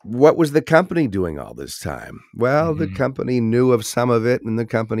what was the company doing all this time? Well, the company knew of some of it, and the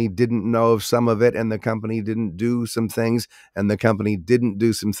company didn't know of some of it, and the company didn't do some things, and the company didn't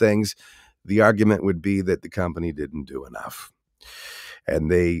do some things. The argument would be that the company didn't do enough.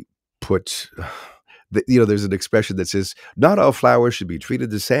 And they put... there's an expression that says, not all flowers should be treated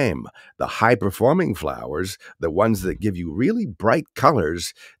the same. The high-performing flowers, the ones that give you really bright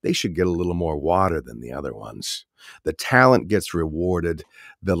colors, they should get a little more water than the other ones. The talent gets rewarded.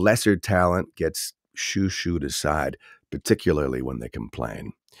 The lesser talent gets shoo-shooed aside, particularly when they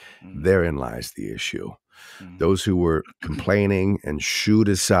complain. Therein lies the issue. Those who were complaining and shooed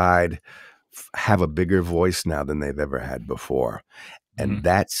aside have a bigger voice now than they've ever had before. And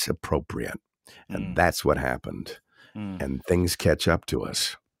that's appropriate. And that's what happened. And things catch up to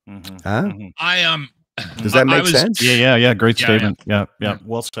us. Huh? Does that make sense? Yeah. Great statement. Yeah.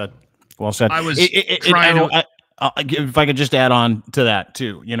 Well said. I was trying if I could just add on to that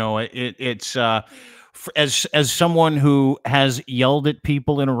too, it's as someone who has yelled at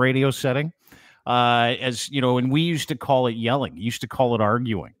people in a radio setting, and we used to call it yelling, used to call it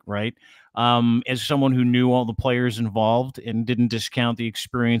arguing, right? As someone who knew all the players involved and didn't discount the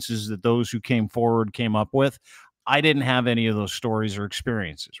experiences that those who came forward came up with, I didn't have any of those stories or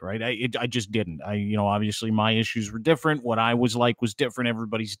experiences, right? I just didn't. Obviously my issues were different. What I was like was different.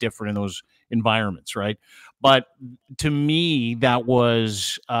 Everybody's different in those environments, right? But to me, that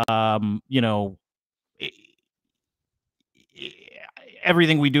was,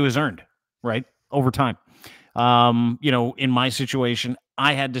 everything we do is earned, right? Over time. In my situation,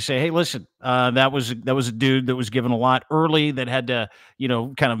 I had to say, hey, listen, that was a dude that was given a lot early, that had to,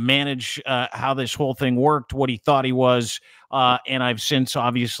 kind of manage how this whole thing worked, what he thought he was. And I've since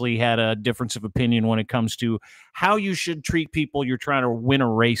obviously had a difference of opinion when it comes to how you should treat people you're trying to win a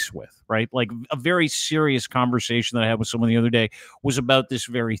race with, right? Like a very serious conversation that I had with someone the other day was about this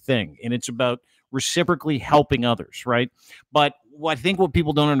very thing. And it's about reciprocally helping others, right? But I think what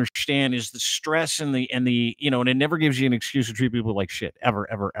people don't understand is the stress and the and it never gives you an excuse to treat people like shit,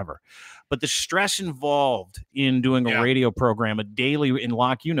 ever. But the stress involved in doing a radio program, a daily, and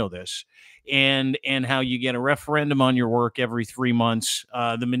Locke, this, and how you get a referendum on your work every 3 months,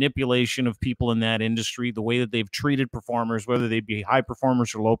 the manipulation of people in that industry, the way that they've treated performers, whether they be high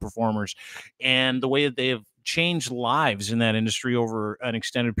performers or low performers, and the way that they have changed lives in that industry over an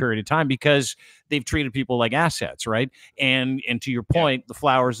extended period of time because they've treated people like assets, right? And to your point, the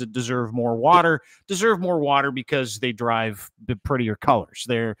flowers that deserve more water because they drive the prettier colors.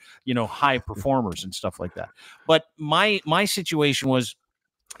 They're, high performers and stuff like that. But my situation was,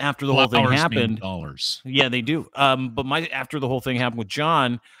 after the whole thing happened, dollars. Yeah, they do. But after the whole thing happened with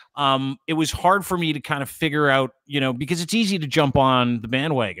John, it was hard for me to kind of figure out, because it's easy to jump on the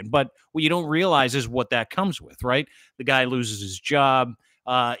bandwagon, but what you don't realize is what that comes with, right? The guy loses his job.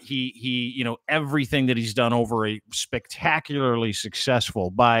 He everything that he's done over a spectacularly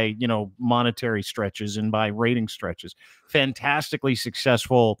successful by, monetary stretches and by rating stretches, fantastically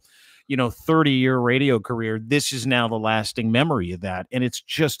successful, 30-year radio career, this is now the lasting memory of that. And it's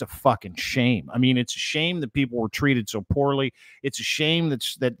just a fucking shame. I mean, it's a shame that people were treated so poorly. It's a shame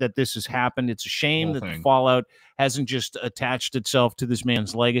that this has happened. It's a shame that the fallout hasn't just attached itself to this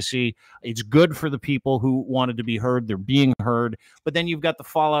man's legacy. It's good for the people who wanted to be heard. They're being heard. But then you've got the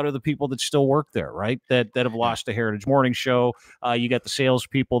fallout of the people that still work there, right? That have lost a Heritage Morning Show. You got the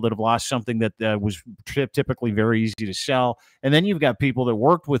salespeople that have lost something that was typically very easy to sell. And then you've got people that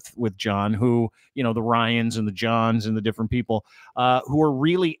worked with John, who, the Ryans and the Johns and the different people who are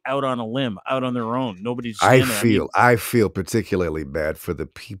really out on a limb, out on their own. Nobody's. I feel particularly bad for the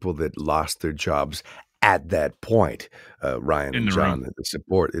people that lost their jobs at that point, Ryan and John, the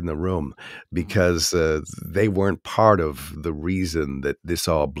support in the room, because they weren't part of the reason that this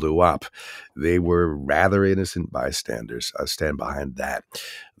all blew up. They were rather innocent bystanders. I stand behind that.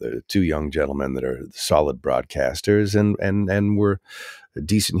 The two young gentlemen that are solid broadcasters and were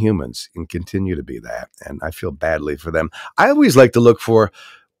decent humans and continue to be that. And I feel badly for them. I always like to look for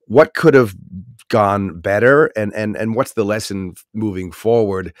what could have gone better and what's the lesson moving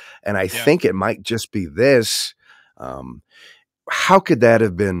forward. And I think it might just be this. How could that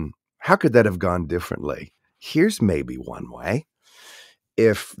have gone differently? Here's maybe one way.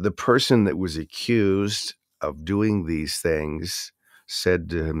 If the person that was accused of doing these things said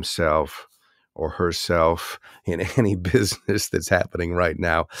to himself or herself in any business that's happening right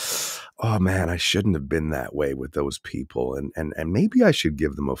now, oh man, I shouldn't have been that way with those people. And maybe I should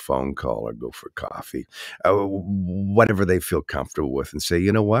give them a phone call or go for coffee, whatever they feel comfortable with, and say,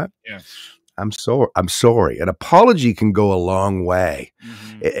 you know what? Yeah. I'm sorry. An apology can go a long way.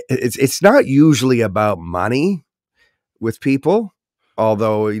 Mm-hmm. It's not usually about money with people.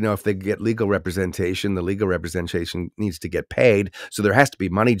 Although, if they get legal representation, the legal representation needs to get paid. So there has to be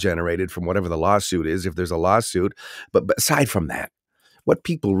money generated from whatever the lawsuit is, if there's a lawsuit. But aside from that, what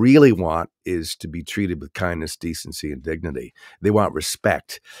people really want is to be treated with kindness, decency, and dignity. They want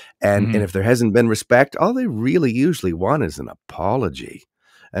respect. And if there hasn't been respect, all they really usually want is an apology.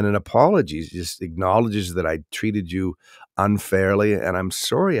 And an apology just acknowledges that I treated you unfairly, and I'm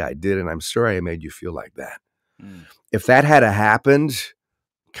sorry I did, and I'm sorry I made you feel like that. If that had happened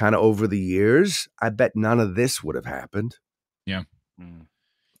kind of over the years, I bet none of this would have happened. Yeah.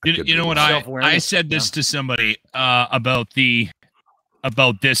 You know what? I said this to somebody about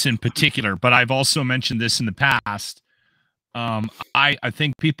this in particular, but I've also mentioned this in the past. I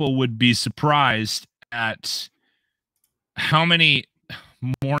think people would be surprised at how many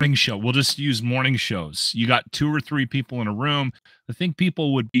morning show. We'll just use morning shows. You got 2 or 3 people in a room. I think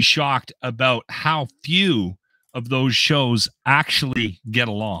people would be shocked about how few of those shows actually get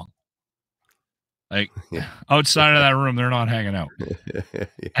along. Like outside of that room, they're not hanging out.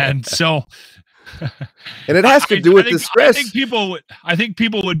 And so, and it has to do with the stress. I think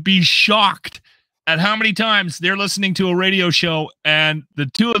people would be shocked at how many times they're listening to a radio show and the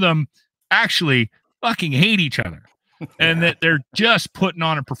two of them actually fucking hate each other. And that they're just putting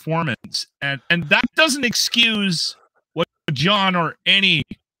on a performance. And that doesn't excuse what John or any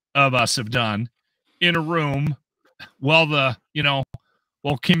of us have done in a room while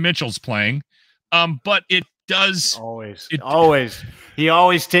Kim Mitchell's playing. But it does always. He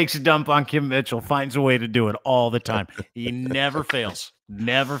always takes a dump on Kim Mitchell, finds a way to do it all the time. He never fails.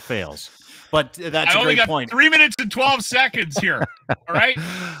 Never fails. But that's a great point. 3 minutes and 12 seconds here. All right.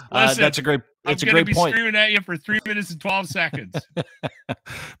 Listen, that's a great point. I'm going to be screaming at you for 3 minutes and 12 seconds.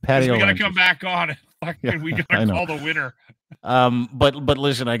 Patty, we got to come back on. We got to call the winner. But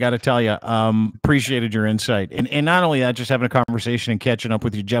listen, I got to tell you, appreciated your insight, and not only that, just having a conversation and catching up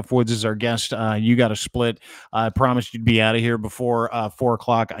with you. Jeff Woods is our guest. You got a split. I promised you'd be out of here before 4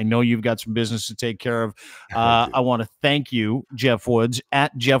 o'clock. I know you've got some business to take care of. I want to thank you, Jeff Woods,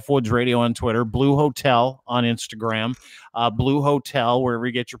 at Jeff Woods Radio on Twitter, Blue Hotel on Instagram, Blue Hotel wherever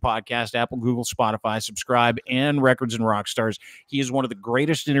you get your podcast, Apple, Google, Spotify. Subscribe, and Records and Rockstars. He is one of the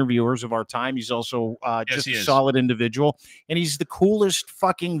greatest interviewers of our time. He's also just a solid individual. And he's the coolest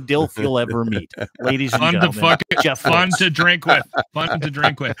fucking dilf you'll ever meet, ladies and gentlemen. Fun to drink with. Fun to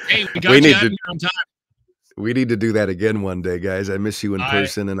drink with. Hey, we got you out here on time. We need to do that again one day, guys. I miss you in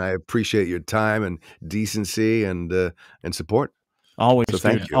person, and I appreciate your time and decency and support. Always, so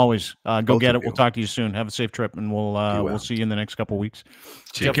thank you. Always. Go get it. We'll talk to you soon. Have a safe trip, and we'll see you in the next couple of weeks.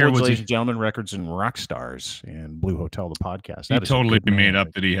 Take care, ladies and gentlemen. Records and Rockstars and Blue Hotel, the podcast. He totally made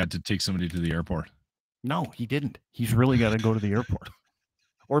up that he had to take somebody to the airport. No, he didn't. He's really got to go to the airport.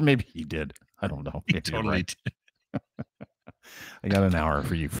 Or maybe he did. I don't know. He totally did. I got an hour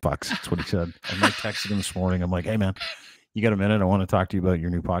for you fucks. That's what he said. I might texted him this morning. I'm like, hey, man, You got a minute? I want to talk to you about your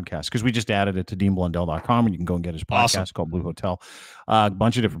new podcast because we just added it to DeanBlundell.com and you can go and get his podcast called Blue Hotel. A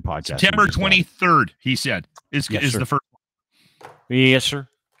bunch of different podcasts. September 23rd, he said, is the first one. Yes, sir.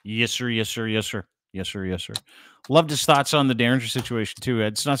 Yes, sir. Yes, sir. Yes, sir. Yes, sir. Yes, sir. Loved his thoughts on the Derringer situation too.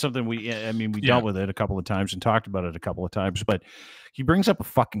 It's not something we dealt with it a couple of times and talked about it a couple of times, but he brings up a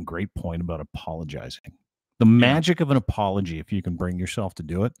fucking great point about apologizing. The magic of an apology, if you can bring yourself to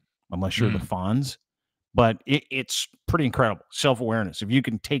do it, unless you're the Fonz. But it's pretty incredible. Self-awareness. If you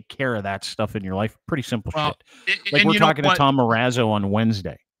can take care of that stuff in your life, pretty simple shit. Like we're talking to Tom Marazzo on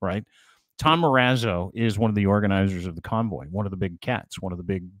Wednesday, right? Tom Marazzo is one of the organizers of the convoy, one of the big cats, one of the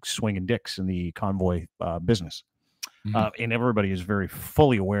big swinging dicks in the convoy business. And everybody is very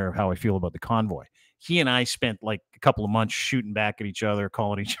fully aware of how I feel about the convoy. He and I spent like a couple of months shooting back at each other,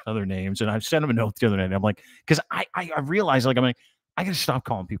 calling each other names. And I've sent him a note the other night. And I'm like, because I realized, like, I got to stop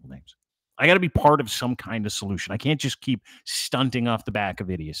calling people names. I got to be part of some kind of solution. I can't just keep stunting off the back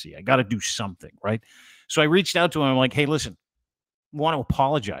of idiocy. I got to do something, right? So I reached out to him. I'm like, hey, listen, I want to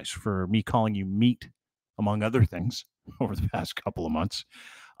apologize for me calling you meat, among other things, over the past couple of months.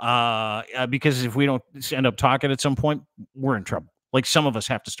 Because if we don't end up talking at some point, we're in trouble. Like some of us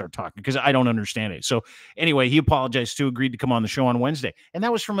have to start talking because I don't understand it. So anyway, he apologized too, agreed to come on the show on Wednesday. And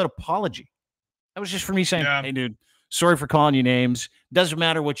that was from an apology. That was just for me saying, hey, dude, sorry for calling you names. Doesn't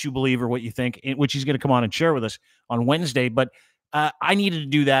matter what you believe or what you think, which he's going to come on and share with us on Wednesday. But I needed to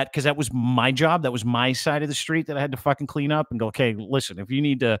do that because that was my job. That was my side of the street that I had to fucking clean up and go, okay, listen, if you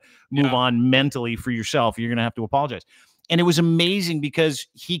need to move on mentally for yourself, you're going to have to apologize. And it was amazing because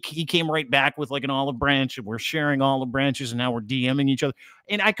he came right back with like an olive branch and we're sharing olive branches and now we're DMing each other.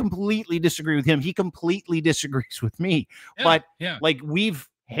 And I completely disagree with him. He completely disagrees with me. But like we've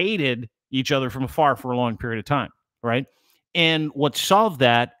hated each other from afar for a long period of time. Right. And what solved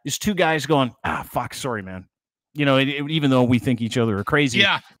that is two guys going, fuck, sorry, man. You know, even though we think each other are crazy.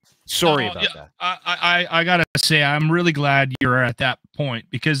 Yeah. Sorry about that. I got to say, I'm really glad you're at that point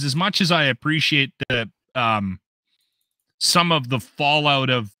because as much as I appreciate the some of the fallout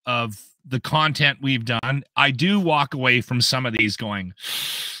of the content we've done, I do walk away from some of these going,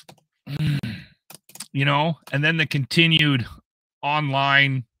 you know, and then the continued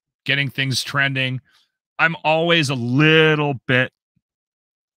online getting things trending. I'm always a little bit,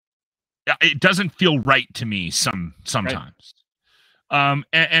 it doesn't feel right to me sometimes. Right.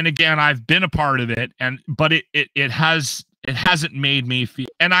 And again, I've been a part of it but it hasn't made me feel,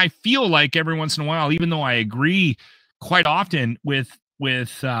 and I feel like every once in a while, even though I agree quite often with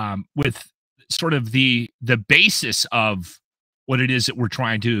sort of the basis of what it is that we're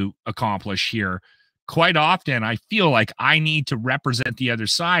trying to accomplish here, quite often I feel like I need to represent the other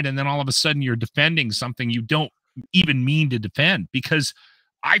side, and then all of a sudden you're defending something you don't even mean to defend, because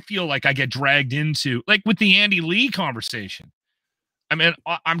I feel like I get dragged into, like with the Andy Lee conversation. I mean,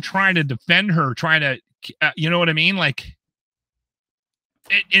 I'm trying to defend her, trying to, you know what I mean? Like,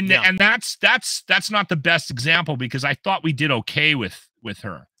 and that's not the best example because I thought we did okay with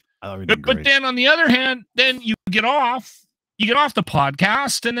her. But then on the other hand, then you get off the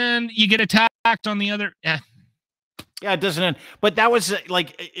podcast and then you get attacked on the other. Yeah, it doesn't end. But that was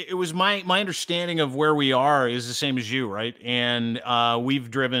like, it was my understanding of where we are is the same as you, right? And we've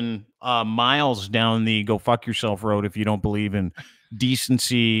driven miles down the go fuck yourself road if you don't believe in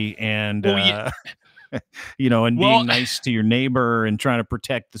decency and you know, and being nice to your neighbor and trying to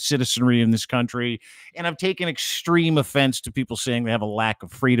protect the citizenry in this country. And I've taken extreme offense to people saying they have a lack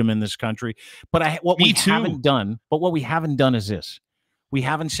of freedom in this country. But what we haven't done is this. We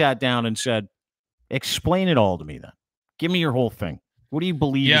haven't sat down and said, explain it all to me then. Give me your whole thing. What do you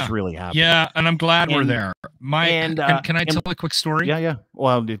believe is really happening? Yeah, and I'm glad we're there. Can I tell a quick story? Yeah.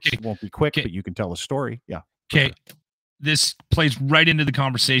 Well, it won't be quick, but you can tell a story. Yeah. Okay. This plays right into the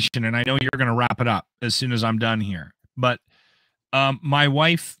conversation, and I know you're going to wrap it up as soon as I'm done here. But my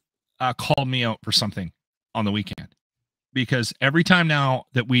wife called me out for something on the weekend because every time now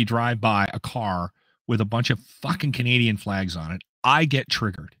that we drive by a car with a bunch of fucking Canadian flags on it, I get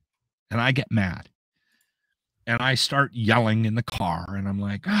triggered and I get mad. And I start yelling in the car, and I'm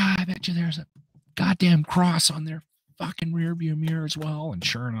like, I bet you there's a goddamn cross on their fucking rear view mirror as well. And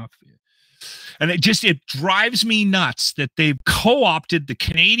sure enough, and it drives me nuts that they've co-opted the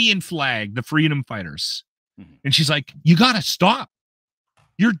Canadian flag, the freedom fighters. Mm-hmm. And she's like, you got to stop.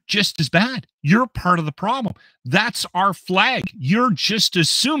 You're just as bad. You're part of the problem. That's our flag. You're just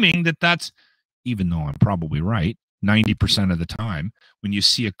assuming that that's, even though I'm probably right, 90% of the time, when you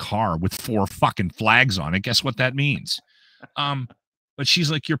see a car with 4 fucking flags on it, guess what that means? But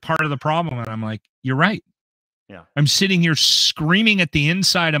she's like, you're part of the problem. And I'm like, you're right. Yeah. I'm sitting here screaming at the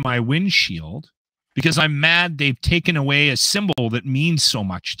inside of my windshield because I'm mad they've taken away a symbol that means so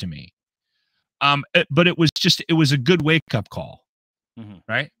much to me. But it was a good wake-up call,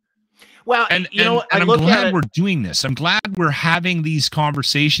 right? Well, and I'm glad we're doing this. I'm glad we're having these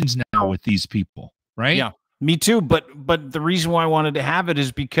conversations now with these people, right? Yeah, me too. But the reason why I wanted to have it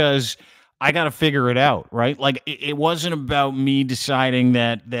is because I got to figure it out, right? Like it wasn't about me deciding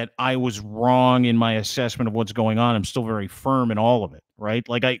that I was wrong in my assessment of what's going on. I'm still very firm in all of it, right?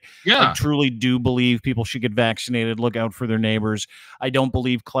 Like I truly do believe people should get vaccinated, look out for their neighbors. I don't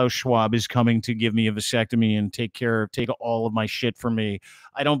believe Klaus Schwab is coming to give me a vasectomy and take all of my shit from me.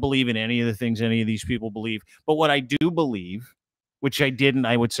 I don't believe in any of the things any of these people believe. But what I do believe, which I didn't,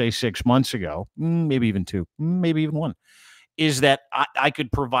 I would say 6 months ago, maybe even 2, maybe even 1, is that I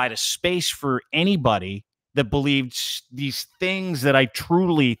could provide a space for anybody that believed these things that I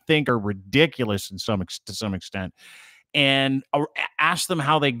truly think are ridiculous to some extent, and ask them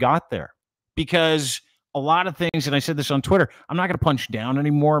how they got there. Because a lot of things, and I said this on Twitter, I'm not going to punch down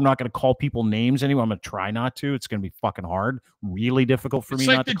anymore. I'm not going to call people names anymore. I'm going to try not to. It's going to be fucking hard, really difficult for me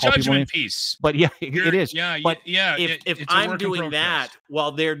not to call people names. It's like the judgment piece. But yeah, it is. Yeah, but yeah. If I'm doing that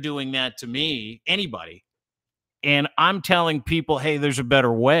while they're doing that to me, anybody, and I'm telling people, hey, there's a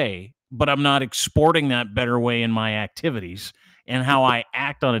better way, but I'm not exporting that better way in my activities and how I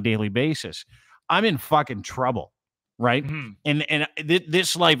act on a daily basis, I'm in fucking trouble, right? And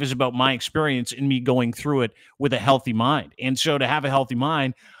this life is about my experience and me going through it with a healthy mind. And so to have a healthy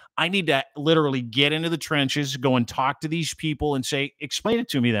mind, I need to literally get into the trenches, go and talk to these people and say, explain it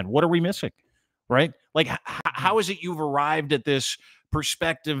to me then. What are we missing, right? Like, how is it you've arrived at this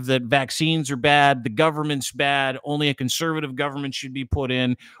perspective that vaccines are bad, the government's bad, only a conservative government should be put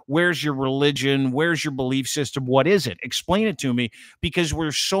in? Where's your religion? Where's your belief system? What is it? Explain it to me, because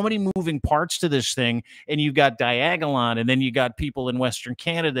there's so many moving parts to this thing, and you've got Diagolon, and then you got people in Western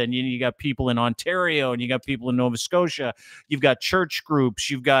Canada, and you got people in Ontario, and you got people in Nova Scotia, you've got church groups,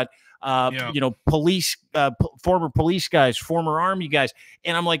 you've got police, former police guys, former army guys.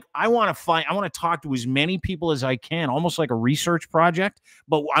 And I'm like, I want to talk to as many people as I can, almost like a research project,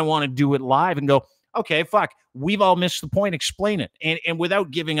 but I want to do it live and go, okay, fuck, we've all missed the point. Explain it. And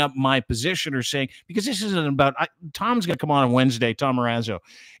without giving up my position or saying, because this isn't about, Tom's going to come on Wednesday, Tom Marazzo,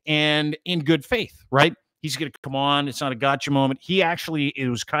 and in good faith, right? He's going to come on. It's not a gotcha moment. He actually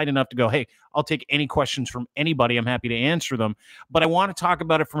was kind enough to go, hey, I'll take any questions from anybody. I'm happy to answer them. But I want to talk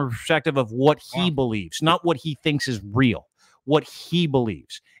about it from a perspective of what he believes, not what he thinks is real, what he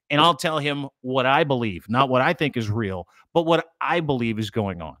believes. And I'll tell him what I believe, not what I think is real, but what I believe is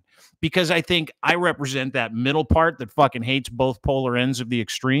going on. Because I think I represent that middle part that fucking hates both polar ends of the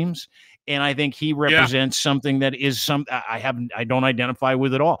extremes. And I think he represents something that is I don't identify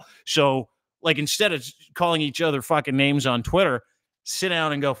with at all. So, like, instead of calling each other fucking names on Twitter, sit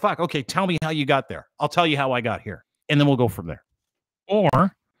down and go, fuck, okay, tell me how you got there. I'll tell you how I got here. And then we'll go from there.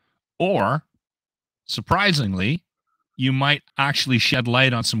 Or surprisingly, you might actually shed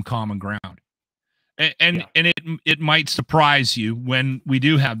light on some common ground. And it might surprise you when we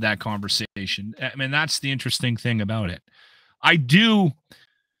do have that conversation. I mean, that's the interesting thing about it. I do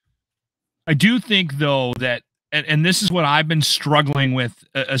think, though, that and this is what I've been struggling with,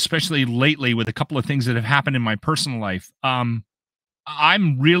 especially lately, with a couple of things that have happened in my personal life. I'm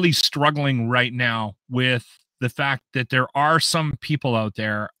really struggling right now with the fact that there are some people out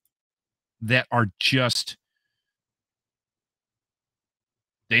there that are just,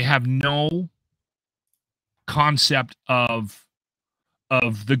 they have no concept of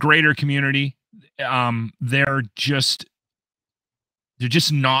the greater community. They're just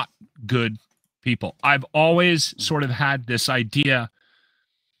not good people. I've always sort of had this idea,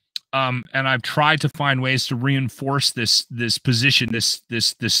 and I've tried to find ways to reinforce this position,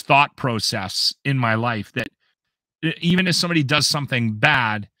 this thought process in my life, that even if somebody does something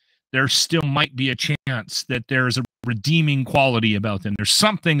bad, there still might be a chance that there's a redeeming quality about them. There's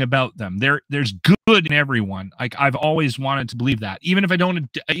something about them. There's good in everyone. Like, I've always wanted to believe that. Even if I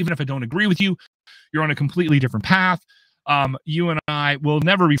don't agree with you, you're on a completely different path. You and I will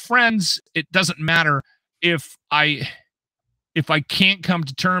never be friends. It doesn't matter if I can't come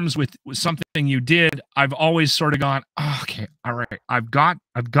to terms with something you did. I've always sort of gone, oh, okay, all right, I've got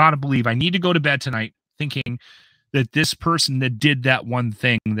to believe. I need to go to bed tonight thinking that this person that did that one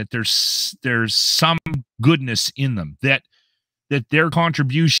thing, that there's some goodness in them, that their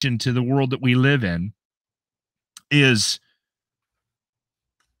contribution to the world that we live in is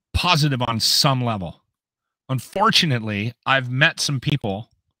positive on some level. Unfortunately, I've met some people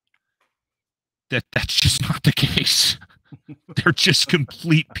that's just not the case. They're just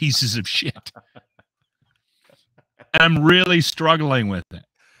complete pieces of shit. And I'm really struggling with it.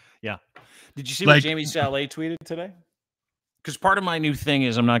 Yeah. Did you see what Jamie Salé tweeted today? Because part of my new thing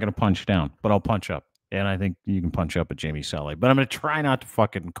is I'm not going to punch down, but I'll punch up. And I think you can punch up at Jamie Salé. But I'm going to try not to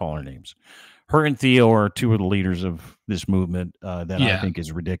fucking call her names. Her and Theo are two of the leaders of this movement that I think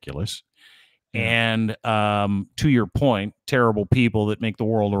is ridiculous. And to your point, terrible people that make the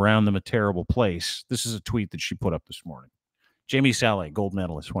world around them a terrible place. This is a tweet that she put up this morning. Jamie Salé, gold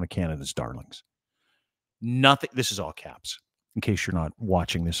medalist, one of Canada's darlings. Nothing. This is all caps. In case you're not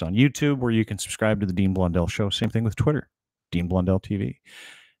watching this on YouTube, where you can subscribe to the Dean Blundell Show. Same thing with Twitter, Dean Blundell TV.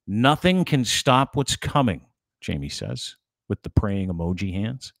 Nothing can stop what's coming, Jamie says, with the praying emoji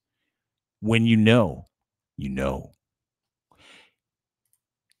hands. When you know, you know.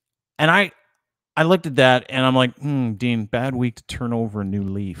 And I looked at that and I'm like, Dean, bad week to turn over a new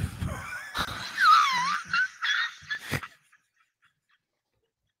leaf.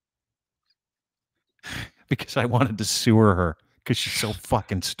 Because I wanted to sewer her because she's so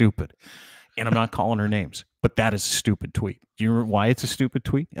fucking stupid. And I'm not calling her names, but that is a stupid tweet. Do you remember why it's a stupid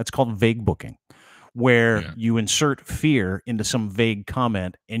tweet? That's called vague booking, where you insert fear into some vague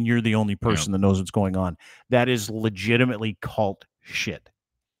comment and you're the only person that knows what's going on. That is legitimately cult shit.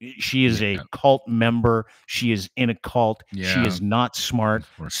 She is a cult member. She is in a cult. She is not smart.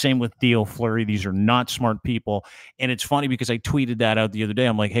 Same with Theo Fleury. These are not smart people. And it's funny because I tweeted that out the other day.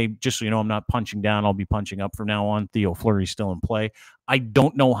 I'm like, hey, just so you know, I'm not punching down. I'll be punching up from now on. Theo Fleury's still in play. I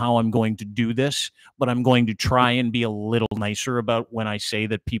don't know how I'm going to do this, but I'm going to try and be a little nicer about when I say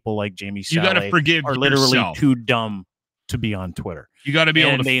that people like Jamie Salé are literally too dumb to be on Twitter. You got to be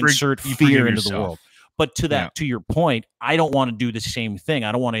able to insert fear into the world. But to your point, I don't want to do the same thing.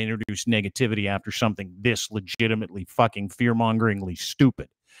 I don't want to introduce negativity after something this legitimately fucking fear-mongeringly stupid,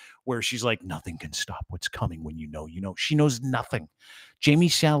 where she's like, nothing can stop what's coming when you know. She knows nothing. Jamie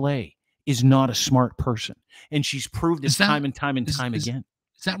Salé is not a smart person, and she's proved it time and time again.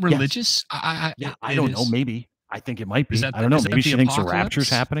 Is that religious? Yes. I don't know. Maybe. I think it might be. I don't know. Maybe she thinks the rapture's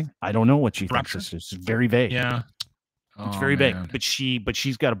happening. I don't know what she thinks. It's very vague. Yeah. It's very vague. But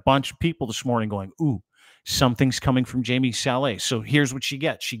she's got a bunch of people this morning going, ooh, something's coming from Jamie Salé. So here's what she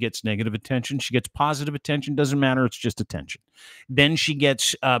gets. She gets negative attention. She gets positive attention. Doesn't matter. It's just attention. Then she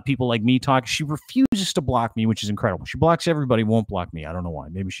gets people like me talking. She refuses to block me, which is incredible. She blocks everybody, won't block me. I don't know why.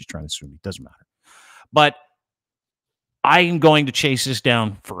 Maybe she's trying to sue me. Doesn't matter. But I am going to chase this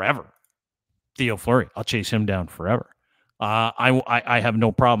down forever. Theo Fleury, I'll chase him down forever. I have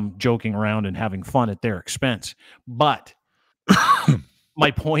no problem joking around and having fun at their expense. But my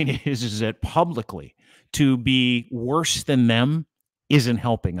point is that publicly, to be worse than them isn't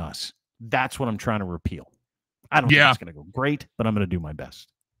helping us. That's what I'm trying to repeal. I don't think it's going to go great, but I'm going to do my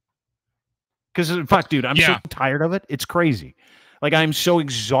best. Because, fuck, dude, I'm so tired of it. It's crazy. Like, I'm so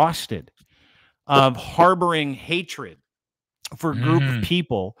exhausted of harboring hatred for a group of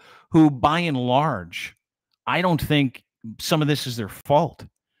people who, by and large, I don't think some of this is their fault.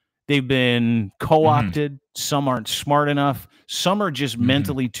 They've been co-opted. Some aren't smart enough. Some are just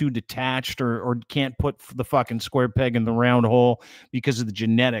mentally too detached or can't put the fucking square peg in the round hole because of the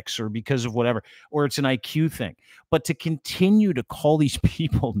genetics or because of whatever, or it's an IQ thing. But to continue to call these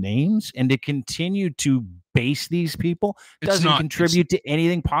people names and to continue to base these people doesn't contribute to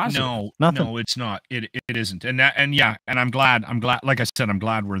anything positive. No, nothing. No, it's not. It isn't. And I'm glad. Like I said, I'm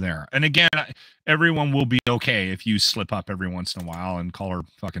glad we're there. And again, everyone will be okay if you slip up every once in a while and call her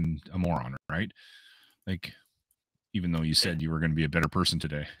fucking a moron, right? Like, even though you said you were going to be a better person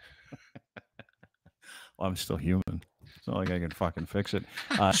today. Well, I'm still human. It's not like I can fucking fix it.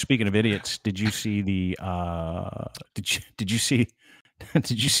 Speaking of idiots, did you see the did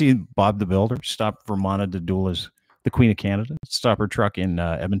you see Bob the Builder stop Vermana Didula's, the Queen of Canada, stop her truck in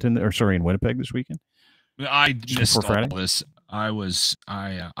Edmonton, in Winnipeg this weekend? I missed all this.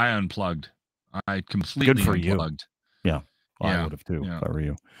 I unplugged. I completely unplugged. Yeah. Well, I would have too if I were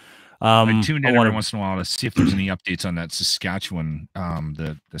you. I tuned in every once in a while to see if there's any updates on that Saskatchewan,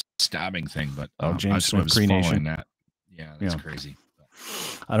 the stabbing thing. But James Smith Cree Nation. That. Yeah, that's crazy.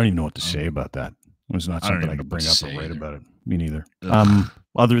 I don't even know what to say about that. It was not something I could bring up or write about it. Me neither.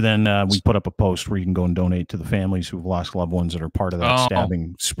 Other than we put up a post where you can go and donate to the families who've lost loved ones that are part of that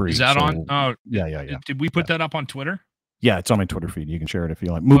stabbing spree. Is that on? Oh, yeah. Did we put that up on Twitter? Yeah, it's on my Twitter feed. You can share it if you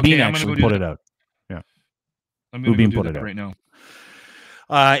like. Mubin actually put it out. Yeah, I'm going to do that right now.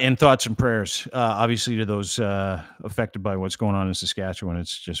 And thoughts and prayers, obviously, to those affected by what's going on in Saskatchewan.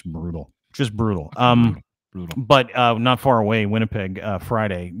 It's just brutal. Just brutal. Brutal. But not far away, Winnipeg,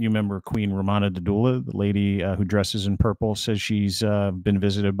 Friday, you remember Queen Romana Didulo, the lady who dresses in purple, says she's been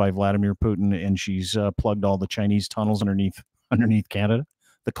visited by Vladimir Putin and she's plugged all the Chinese tunnels underneath Canada.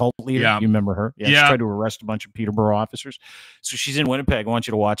 the cult leader. Yeah. You remember her? Yeah. She tried to arrest a bunch of Peterborough officers. So she's in Winnipeg. I want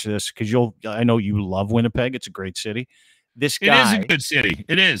you to watch this because I know you love Winnipeg. It's a great city. This guy, it is a good city.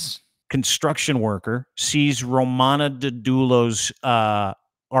 It is. Construction worker, sees Romana Didulo's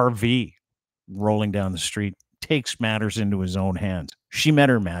RV rolling down the street, takes matters into his own hands. She met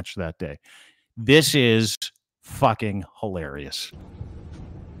her match that day. This is fucking hilarious.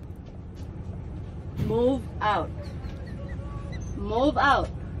 Move out. Move out.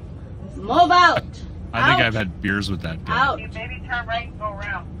 Move out. I think I've had beers with that guy. Out. Maybe turn right and go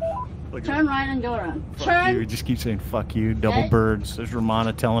around. Turn right and go around. Fuck you. Just keep saying fuck you. Double birds. There's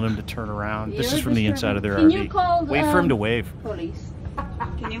Romana telling him to turn around. This is from the inside of their RV. RV. You call, wait for him to wave. Police.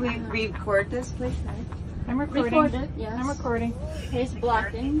 Can you record this, please? I'm recording. Record it, yes. I'm recording. He's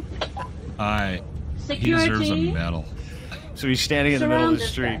blocking. He deserves a medal. So he's standing in the middle of the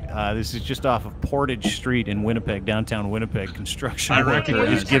street. This is just off of Portage Street in Winnipeg, downtown Winnipeg. Construction worker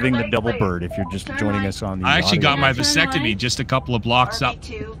is giving the double bird. If you're just joining us on the I actually got my Turn vasectomy right. just a couple of blocks up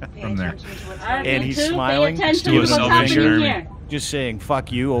from there. And he's smiling, Pay attention to what's happening here. just saying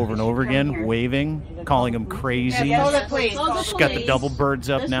fuck you over and over again, waving, calling him crazy. Call the police. He's got the double birds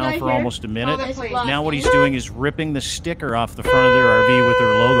up This now guy for here. almost a minute. This guy. Now what he's doing is ripping the sticker off the front of their RV with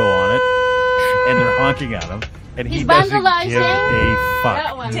their logo on it, and they're honking at him. And he He's doesn't vandalizing. give a fuck.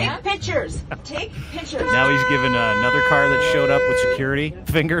 That one, yeah. Take pictures. Take pictures. Now he's given another car that showed up with security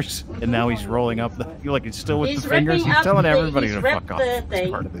fingers, and now he's rolling up like it's still with He's the fingers. ripping He's up telling the- everybody he's to ripped fuck off. the He's thing.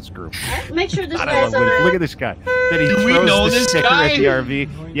 part of this group. Make sure this God, I guy's love Winnipeg. Look at this guy. Then he Do we throws know the this sticker guy? at the RV.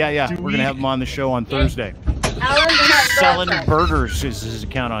 Yeah. We're gonna have him on the show on Thursday. Alan, Selling burgers is his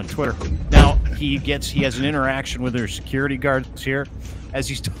account on Twitter. Now he has an interaction with her security guards here. As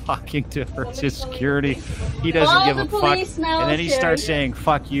he's talking to her, his security, he doesn't All give the a fuck. police now And then he here. starts saying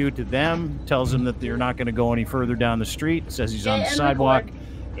 "fuck you" to them. Tells them that they're not going to go any further down the street. Says he's on the and sidewalk. record.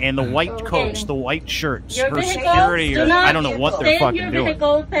 And the white Okay. coats, the white shirts, Your her vehicle, security, do or not I don't know what stay they're in fucking your doing.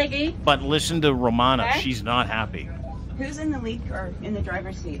 vehicle, Peggy. But listen to Romana. Okay. She's not happy. Who's in the lead car, in the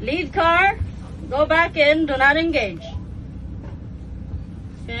driver's seat? Lead car, go back in, do not engage.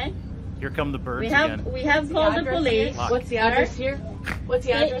 Okay? Here come the birds We again. have called the police. What's the address here? What's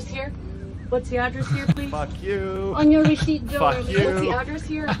the address here? What's the address here, please? Fuck you. On your receipt, Joe. Fuck you. What's the address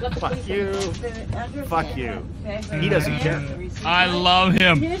here? Let the Fuck police you. The Fuck address, you. He doesn't care. I love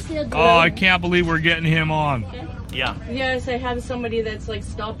him. Here's the address. Oh, I can't believe we're getting him on. Yeah. Yes, I have somebody that's like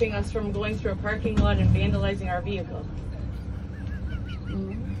stopping us from going through a parking lot and vandalizing our vehicle.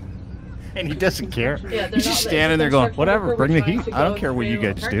 And he doesn't care. Yeah, they're He's just not- standing there going, construction whatever, worker, bring we're the heat. trying to I don't go care what you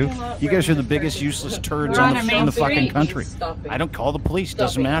through guys a do. parking lot You guys are the where biggest we're useless turds We're on on the, a in main the fucking street. country. Stopping. I don't call the police,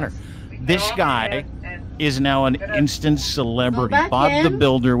 doesn't Stopping matter. us. This guy is now an instant celebrity. Go back Bob the in.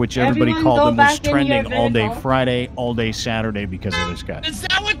 Builder, which everybody Everyone called go him, was back in your trending all day vehicle. Friday, all day Saturday because of this guy. Is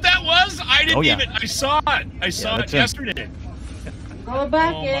that what that was? I didn't Oh, yeah. even. I saw it. I saw it that's it. yesterday. Go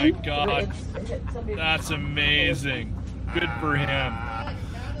back Oh in. my god, that's amazing. Good for him.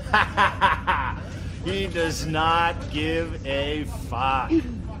 He does not give a fuck.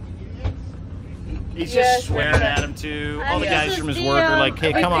 He's just swearing at him too. All the guys from his work are like,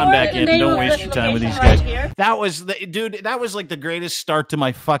 "Hey, come on back in. Don't waste your time with these guys." That was that was like the greatest start to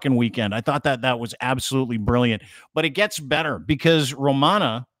my fucking weekend. I thought that was absolutely brilliant. But it gets better because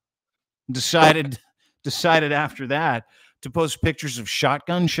Romana decided after that to post pictures of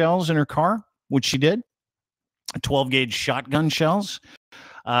shotgun shells in her car, which she did. 12-gauge shotgun shells.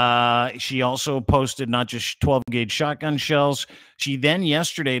 She also posted not just 12-gauge shotgun shells. She then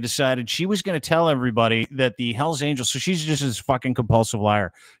yesterday decided she was going to tell everybody that the Hells Angels. So she's just this fucking compulsive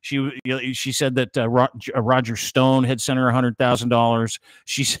liar. She said that Roger Stone had sent her $100,000.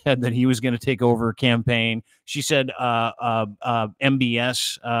 She said that he was going to take over her campaign. She said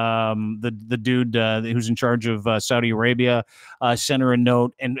MBS, the dude who's in charge of Saudi Arabia, sent her a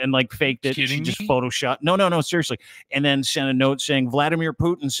note and like faked it. She just photoshopped. No, seriously. And then sent a note saying Vladimir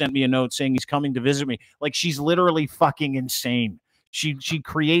Putin sent me a note saying he's coming to visit me. Like, she's literally fucking insane. She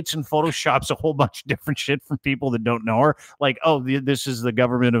creates and photoshops a whole bunch of different shit from people that don't know her. Like, oh, this is the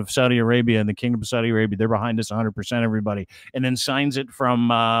government of Saudi Arabia and the Kingdom of Saudi Arabia. They're behind us 100%, everybody. And then signs it from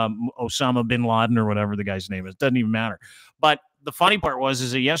Osama bin Laden or whatever the guy's name is. Doesn't even matter. But the funny part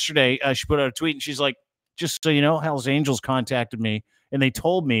is that yesterday she put out a tweet and she's like, just so you know, Hell's Angels contacted me and they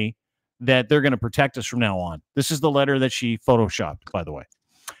told me that they're going to protect us from now on. This is the letter that she photoshopped, by the way.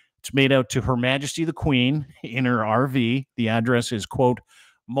 It's made out to Her Majesty the Queen in her RV. The address is, quote,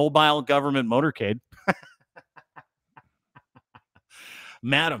 Mobile Government Motorcade.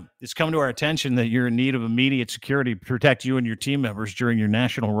 Madam, it's come to our attention that you're in need of immediate security to protect you and your team members during your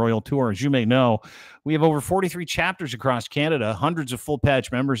national royal tour. As you may know, we have over 43 chapters across Canada, hundreds of full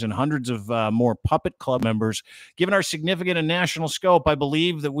patch members, and hundreds of more puppet club members. Given our significant and national scope, I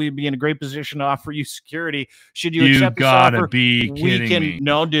believe that we'd be in a great position to offer you security. Should you accept this offer,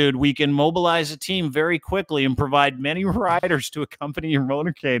 no, dude, we can mobilize a team very quickly and provide many riders to accompany your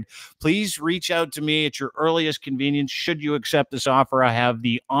motorcade. Please reach out to me at your earliest convenience. Should you accept this offer, I have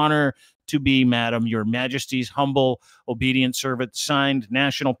the honor to be, Madam, Your Majesty's humble, obedient servant, signed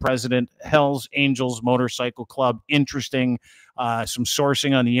National President, Hells Angels Motorcycle Club. Interesting, some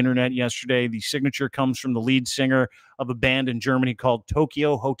sourcing on the internet yesterday. The signature comes from the lead singer of a band in Germany called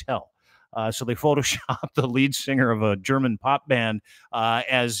Tokyo Hotel. So they photoshopped the lead singer of a German pop band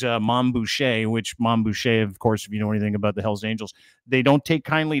as Mom Boucher, which Mom Boucher, of course, if you know anything about the Hells Angels, they don't take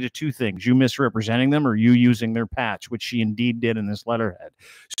kindly to two things: you misrepresenting them or you using their patch, which she indeed did in this letterhead.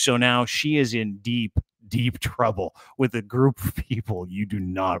 So now she is in deep, deep trouble with a group of people you do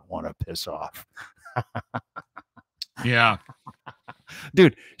not want to piss off. Yeah.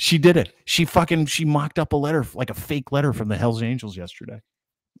 Dude, she did it. She mocked up a letter, like a fake letter from the Hells Angels yesterday.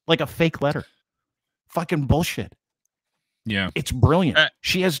 Like a fake letter. Fucking bullshit. Yeah. It's brilliant.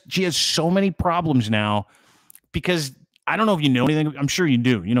 She has so many problems now because I don't know if you know anything. I'm sure you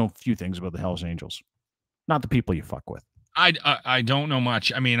do. You know a few things about the Hells Angels. Not the people you fuck with. I don't know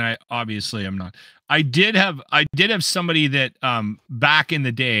much. I mean, I'm not. I did have somebody that back in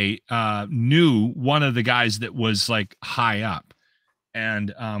the day knew one of the guys that was like high up.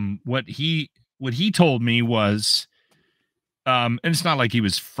 And what he told me was, and it's not like he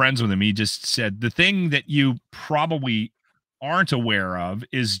was friends with him. He just said the thing that you probably aren't aware of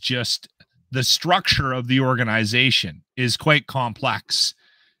is just the structure of the organization is quite complex,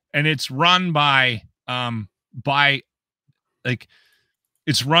 and it's run by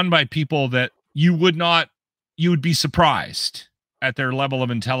people that you would be surprised at their level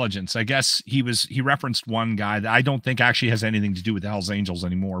of intelligence. I guess he referenced one guy that I don't think actually has anything to do with the Hells Angels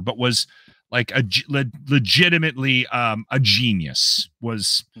anymore, but was like legitimately a genius,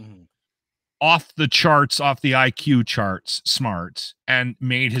 was off the charts, off the IQ charts, smart, and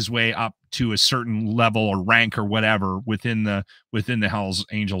made his way up to a certain level or rank or whatever within the Hells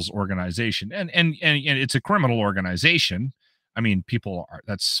Angels organization. And it's a criminal organization. I mean, I'm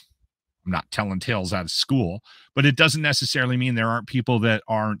not telling tales out of school, but it doesn't necessarily mean there aren't people that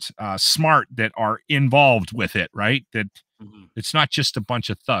aren't smart that are involved with it, right? That it's not just a bunch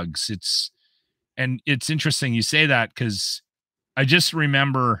of thugs. And it's interesting you say that, because I just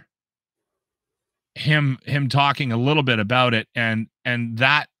remember him talking a little bit about it, and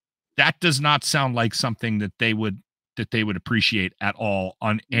that does not sound like something that they would appreciate at all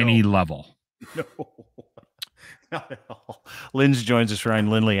on any level. No, not at all. Lindz joins us, Ryan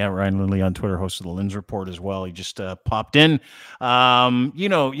Lindley, at Ryan Lindley on Twitter, host of the Lindz Report as well. He just popped in. You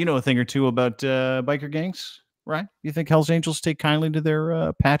know a thing or two about biker gangs, right? You think Hells Angels take kindly to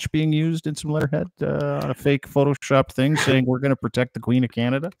their patch being used in some letterhead on a fake photoshopped thing saying we're going to protect the Queen of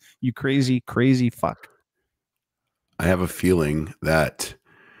Canada? You crazy, crazy fuck. I have a feeling that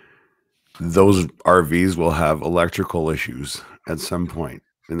those RVs will have electrical issues at some point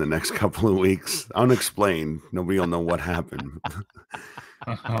in the next couple of weeks. Unexplained. Nobody will know what happened.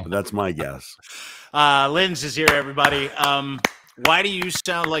 That's my guess. Lindz is here, everybody. Why do you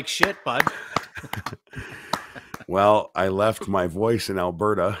sound like shit, bud? Well, I left my voice in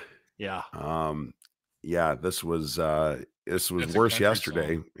Alberta. Yeah. Yeah, this was worse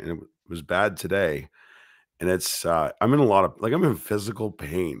yesterday, and it was bad today. And it's I'm in a lot of I'm in physical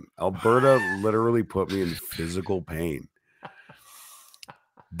pain. Alberta literally put me in physical pain.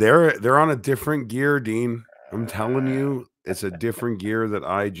 They're on a different gear, Dean. I'm telling you, it's a different gear that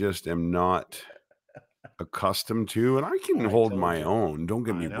I just am not accustomed to, and I can hold my own. Don't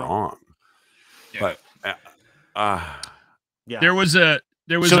get me wrong. Yeah. But yeah, there was a moment.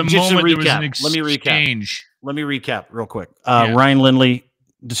 There was an exchange. Let me recap real quick. Ryan Lindley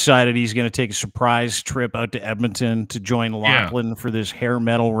decided he's going to take a surprise trip out to Edmonton to join Lachlan for this hair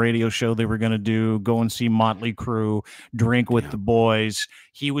metal radio show they were going to do, go and see Motley Crue, drink with the boys.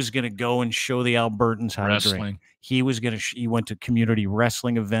 He was going to go and show the Albertans how to drink. He went to community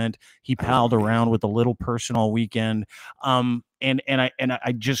wrestling event. He palled around with a little person all weekend. And I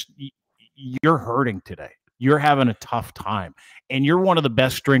just, you're hurting today. You're having a tough time, and you're one of the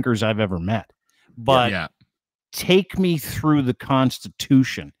best drinkers I've ever met. But take me through the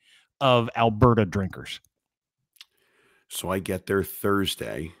constitution of Alberta drinkers. So I get there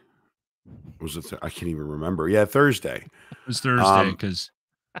Thursday. Was it? I can't even remember. Yeah, Thursday. It was Thursday because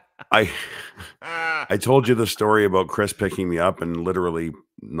I told you the story about Chris picking me up and literally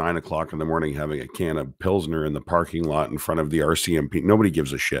 9 o'clock in the morning having a can of Pilsner in the parking lot in front of the RCMP. Nobody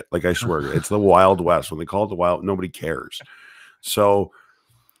gives a shit. Like, I swear, it's the Wild West. When they call it the Wild, nobody cares. So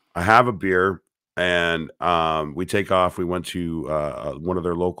I have a beer and we take off. We went to one of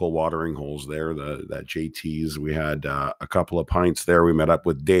their local watering holes there, that JT's. We had a couple of pints there. We met up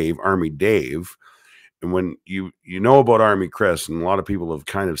with Dave, Army Dave. And when you know about Army Chris, and a lot of people have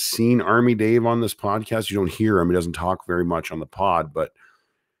kind of seen Army Dave on this podcast, you don't hear him. He doesn't talk very much on the pod, but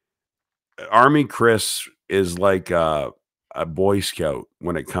Army Chris is like a Boy Scout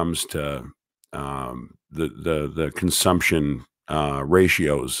when it comes to the consumption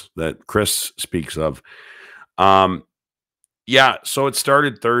ratios that Chris speaks of. Yeah, so it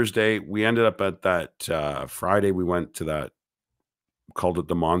started Thursday. We ended up at that Friday. We went to that, called it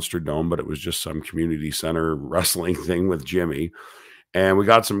the Monster Dome, but it was just some community center wrestling thing with Jimmy. And we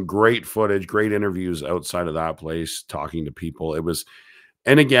got some great footage, great interviews outside of that place, talking to people. It was,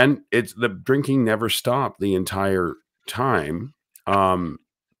 and again, it's the drinking never stopped the entire time. And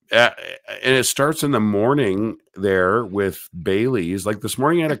it starts in the morning there with Bailey's. Like this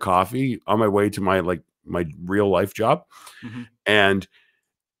morning I had a coffee on my way to my real life job. Mm-hmm. And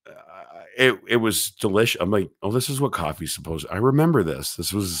it was delicious. I'm like, oh, this is what coffee's supposed to. I remember this.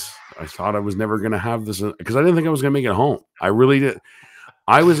 I thought I was never going to have this because I didn't think I was going to make it home. I really did.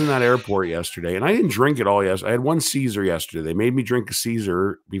 I was in that airport yesterday and I didn't drink it all yesterday. I had one Caesar yesterday. They made me drink a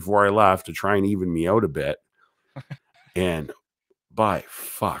Caesar before I left to try and even me out a bit. And by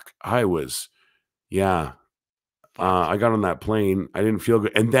fuck, I was, I got on that plane. I didn't feel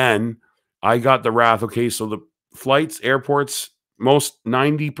good. And then I got the wrath. Okay, so the flights, airports, most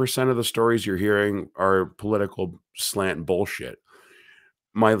 90% of the stories you're hearing are political slant bullshit.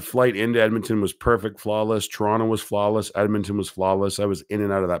 My flight into Edmonton was perfect, flawless. Toronto was flawless. Edmonton was flawless. I was in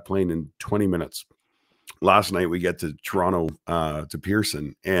and out of that plane in 20 minutes. Last night we get to Toronto to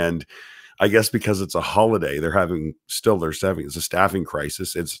Pearson, and I guess because it's a holiday, they're having it's a staffing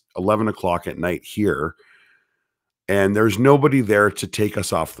crisis. It's 11 o'clock at night here, and there's nobody there to take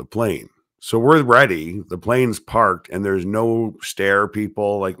us off the plane. So we're ready. The plane's parked and there's no stair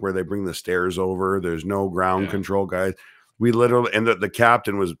people, like where they bring the stairs over. There's no ground control guys. We literally, and the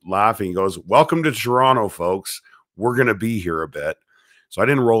captain was laughing. He goes, "Welcome to Toronto, folks. We're going to be here a bit." So I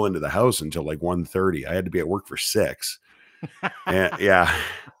didn't roll into the house until like 1:30. I had to be at work for 6. And yeah.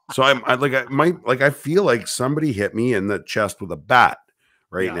 So I feel like somebody hit me in the chest with a bat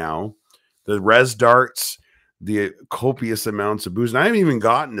right now. The res darts, the copious amounts of booze. And I haven't even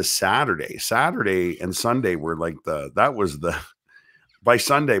gotten to Saturday. Saturday and Sunday were like by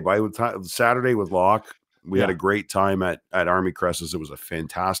Saturday with Locke, we had a great time at Army Crest's. It was a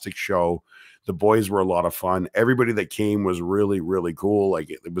fantastic show. The boys were a lot of fun. Everybody that came was really, really cool. Like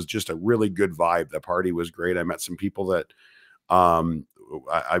it was just a really good vibe. The party was great. I met some people that,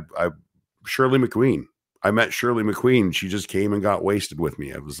 Shirley McQueen. I met Shirley McQueen. She just came and got wasted with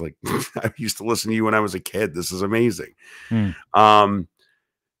me. I was like, I used to listen to you when I was a kid. This is amazing. And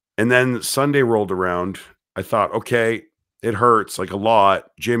then Sunday rolled around. I thought, okay, it hurts like a lot.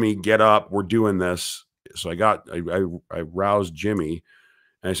 Jimmy, get up. We're doing this. So I roused Jimmy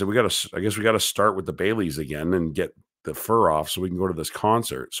and I said, I guess we got to start with the Baileys again and get the fur off so we can go to this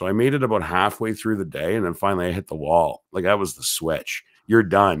concert. So I made it about halfway through the day. And then finally I hit the wall. Like that was the switch. You're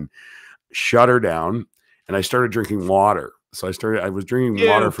done. Shut her down. And I started drinking water. So I was drinking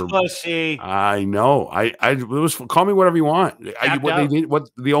water for pussy. I know. It was, call me whatever you want.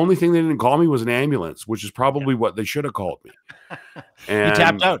 The only thing they didn't call me was an ambulance, which is probably what they should have called me. And you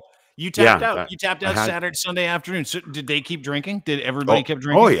tapped out. You tapped out Saturday, Sunday afternoon. So did they keep drinking? Did everybody keep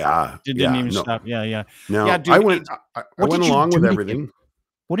drinking? Oh yeah. Didn't even stop. Yeah. No, yeah, dude, I went along with everything.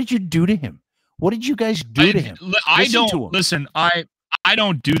 What did you do to him? What did you guys do to him? I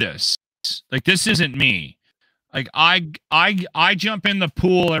don't do this. Like this isn't me. Like I jump in the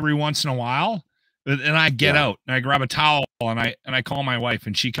pool every once in a while, and I get out and I grab a towel and I call my wife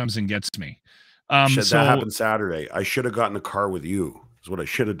and she comes and gets me. That happened Saturday. I should have gotten a car with you. Is what I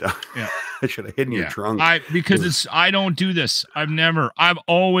should have done. Yeah. I should have hidden your trunk. I don't do this. I've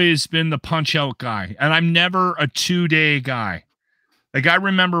always been the punch out guy, and I'm never a 2-day guy. Like I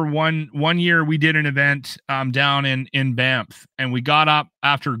remember one year we did an event down in Banff, and we got up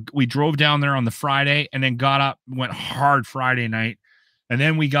after we drove down there on the Friday, and then went hard Friday night, and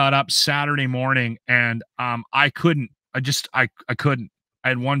then we got up Saturday morning, and I couldn't. I couldn't. I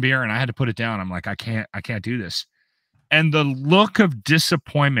had one beer and I had to put it down. I'm like, I can't do this. And the look of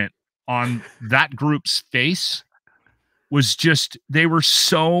disappointment on that group's face was just, they were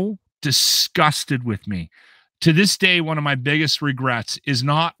so disgusted with me. to this day, one of my biggest regrets is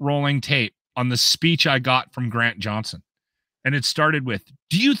not rolling tape on the speech I got from Grant Johnson. And it started with,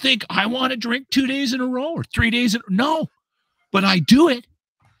 do you think I want to drink 2 days in a row or 3 days? No, but I do it.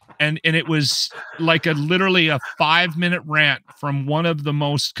 And it was like literally a 5-minute rant from one of the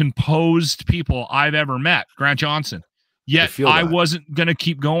most composed people I've ever met, Grant Johnson. Yet I wasn't going to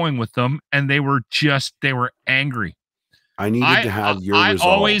keep going with them. And they were angry. I needed to have your I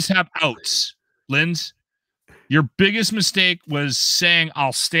resolve. always have outs, Lindz. Your biggest mistake was saying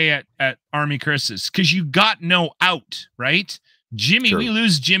I'll stay at Army Chris's because you got no out, right? Jimmy, sure. We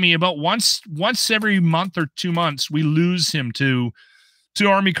lose Jimmy about once every month or 2 months. We lose him to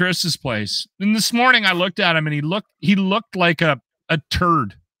Army Chris's place. And this morning I looked at him and he looked like a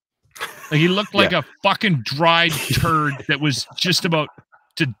turd. Like he looked like a fucking dried turd that was just about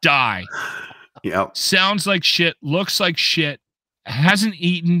to die. Yeah. Sounds like shit, looks like shit, hasn't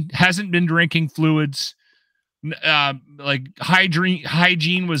eaten, hasn't been drinking fluids. Like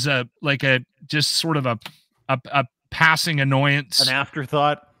hygiene was just sort of a passing annoyance. An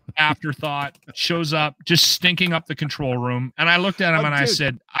afterthought. Shows up just stinking up the control room. And I looked at him and I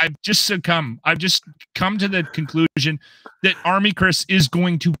said, I've just succumbed. I've just come to the conclusion that Army Chris is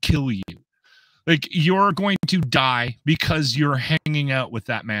going to kill you. Like you're going to die because you're hanging out with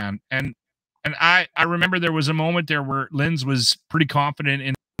that man. And I remember there was a moment there where Lindz was pretty confident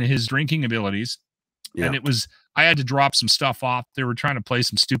in his drinking abilities. Yeah. And I had to drop some stuff off. They were trying to play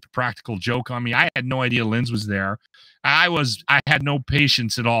some stupid practical joke on me. I had no idea Lindz was there. I had no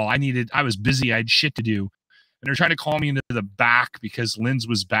patience at all. I was busy. I had shit to do. And they're trying to call me into the back because Lindz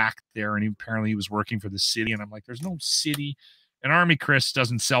was back there and apparently he was working for the city. And I'm like, there's no city. And Army Chris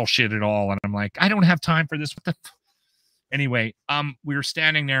doesn't sell shit at all. And I'm like, I don't have time for this. What the Anyway, we were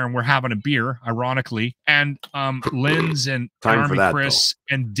standing there and we're having a beer, ironically. And Lindz and Army Chris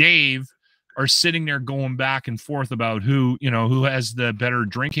and Dave are sitting there going back and forth about who has the better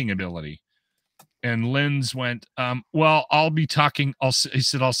drinking ability. And Lindz went, well, I'll be tucking. He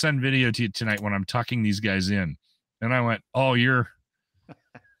said, I'll send video to you tonight when I'm tucking these guys in. And I went, oh, you're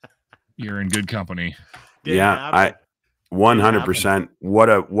in good company. Yeah, 100%.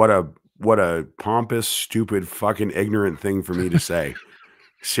 What a pompous, stupid, fucking ignorant thing for me to say.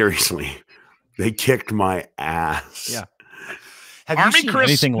 Seriously, they kicked my ass. Yeah. Army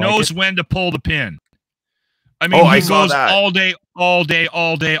Chris knows when to pull the pin. I mean, he goes all day,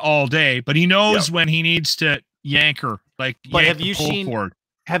 but he knows when he needs to yank her. But have you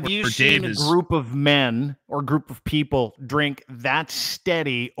seen a group of men or group of people drink that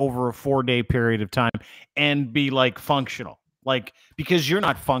steady over a 4-day period of time and be like functional? Like, because you're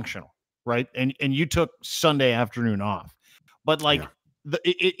not functional, right? And you took Sunday afternoon off, but like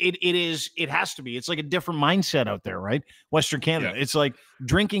it has to be. It's like a different mindset out there, right? Western Canada. Yeah. It's like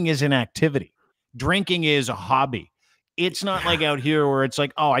drinking is an activity. Drinking is a hobby. It's not like out here where it's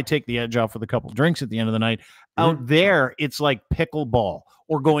like, oh, I take the edge off with a couple of drinks at the end of the night. Out there, it's like pickleball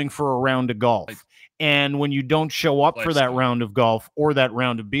or going for a round of golf. And when you don't show up for that round of golf or that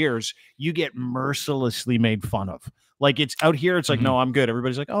round of beers, you get mercilessly made fun of. Like it's out here, it's like, no, I'm good.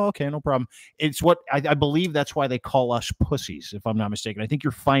 Everybody's like, oh, okay, no problem. It's what I believe that's why they call us pussies, if I'm not mistaken. I think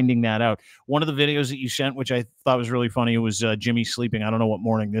you're finding that out. One of the videos that you sent, which I thought was really funny, it was Jimmy sleeping. I don't know what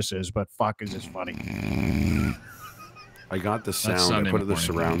morning this is, but fuck, is this funny. I got the sound. I put the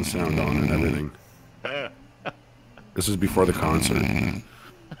surround sound on and everything. This is before the concert.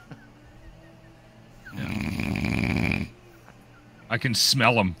 Yeah. I can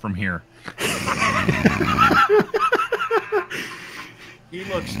smell him from here. He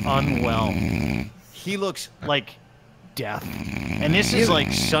looks unwell. He looks like death. And this is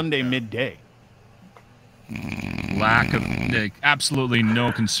like Sunday midday. Lack of absolutely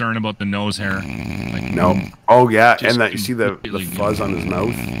no concern about the nose hair. Like, no. Oh yeah, and that you see the fuzz on his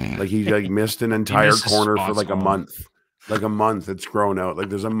mouth. Like he like missed an entire corner for like a month. Like a month, it's grown out. Like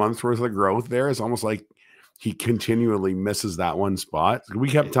there's a month's worth of growth there. It's almost like he continually misses that one spot. We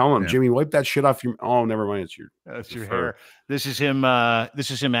kept telling him, Jimmy, wipe that shit off your. Oh, never mind. That's your hair. This is him.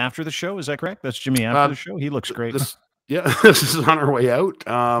 This is him after the show. Is that correct? That's Jimmy after the show. He looks great. This is on our way out.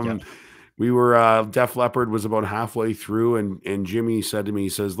 We were Def Leppard was about halfway through, and Jimmy said to me, he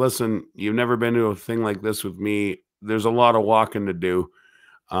says, "Listen, you've never been to a thing like this with me. There's a lot of walking to do,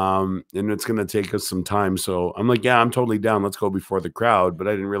 and it's going to take us some time." So I'm like, "Yeah, I'm totally down. Let's go before the crowd." But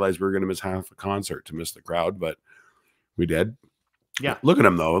I didn't realize we were going to miss half a concert to miss the crowd, but we did. Yeah. Look at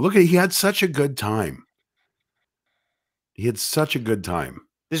him though. He had such a good time. He had such a good time.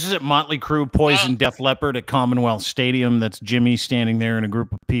 This is at Motley Crue, Poison, Def Leppard at Commonwealth Stadium. That's Jimmy standing there in a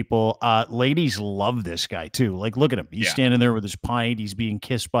group of people. Ladies love this guy too. Like, look at him. He's standing there with his pint. He's being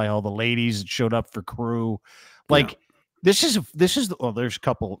kissed by all the ladies that showed up for Crew. Like, this is oh, there's a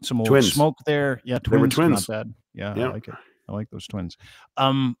couple, some old twins. Smoke there. Yeah, twins. They were twins. Not bad. Yeah, I like it. I like those twins.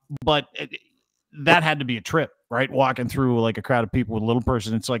 But that had to be a trip, right? Walking through like a crowd of people with a little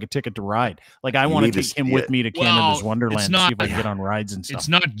person, it's like a ticket to ride. Like, I want to take him with me to Canada's Wonderland to see if I can get on rides and stuff. It's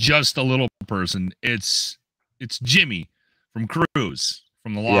not just a little person. It's Jimmy from Cruise,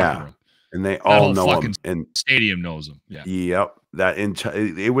 from the locker room. And they all know him. And stadium knows him. Yeah. Yep.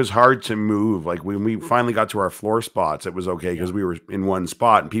 It was hard to move. Like, when we finally got to our floor spots, it was okay because we were in one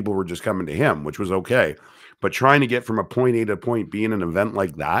spot and people were just coming to him, which was okay. But trying to get from a point A to point B in an event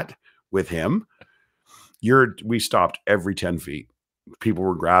like that with him, we stopped every 10 feet. People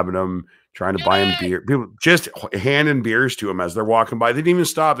were grabbing him, trying to buy him beer. People just handing beers to him as they're walking by. They didn't even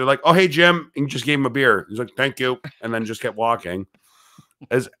stop. They're like, "Oh, hey, Jim," and just gave him a beer. He's like, "Thank you," and then just kept walking.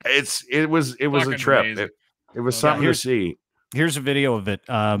 It was a trip. It was something to see. Here's a video of it.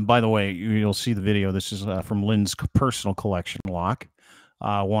 By the way, you'll see the video. This is from Lynn's personal collection, Locke.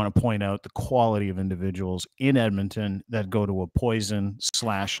 I want to point out the quality of individuals in Edmonton that go to a Poison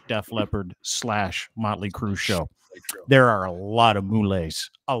 / Def Leppard / Motley Crue show. There are a lot of mulets.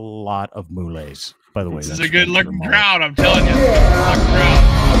 A lot of mulets. By the way, this is a good looking crowd. I'm telling you, looking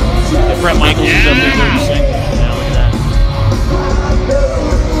crowd. Brett Michaels is up there doing the same. Yeah, look at that.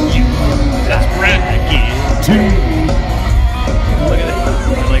 That's Brett. Look at that.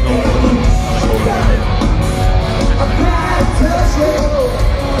 I like over.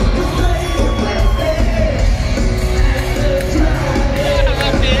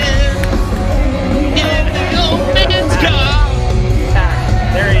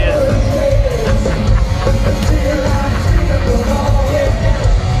 There he is.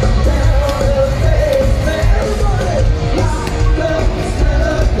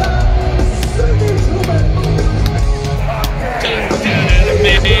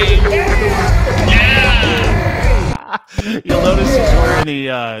 You'll notice he's wearing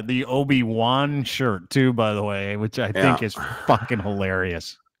the Obi-Wan shirt too, by the way, which I think is fucking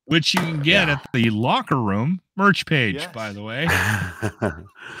hilarious. Which you can get at the locker room merch page, by the way.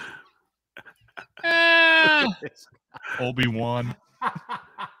 Obi-Wan.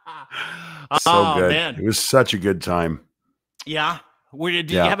 So good. Man. It was such a good time. Yeah. Do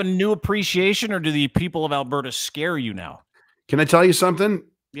you have a new appreciation, or do the people of Alberta scare you now? Can I tell you something?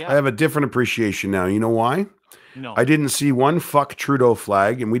 Yeah. I have a different appreciation now. You know why? No. I didn't see one fuck Trudeau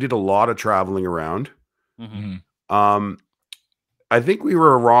flag, and we did a lot of traveling around. Mm-hmm. I think we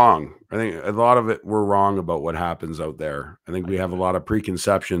were wrong. I think a lot of it we're wrong about what happens out there. I think we have a lot of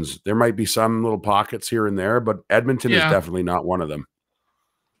preconceptions. There might be some little pockets here and there, but Edmonton is definitely not one of them.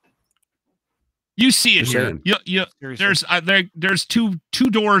 You see it here. There's two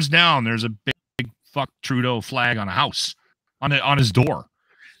doors down. There's a big fuck Trudeau flag on a house on his door,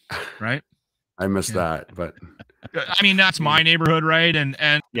 right? I missed that, but I mean, that's my neighborhood, right? And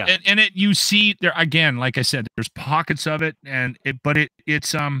it, you see there again, like I said, there's pockets of it, but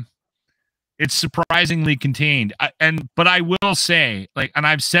it's surprisingly contained. But I will say, like, and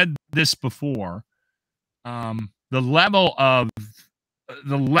I've said this before, the level of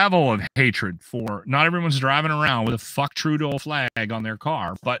hatred for, not everyone's driving around with a fuck Trudeau flag on their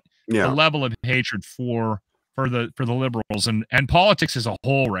car, but the level of hatred for the liberals and politics as a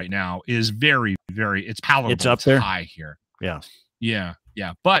whole right now is very, very, it's palatable. It's up there, high here. Yeah.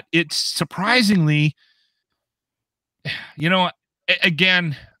 But it's surprisingly, you know,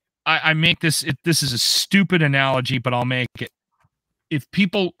 again, I make this. This is a stupid analogy, but I'll make it. If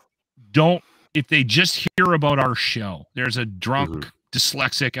they just hear about our show, there's a drunk,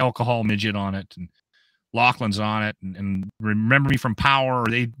 dyslexic alcohol midget on it, and Lachlan's on it, and remember me from Power, or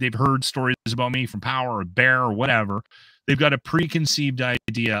they've heard stories about me from Power or Bear or whatever. They've got a preconceived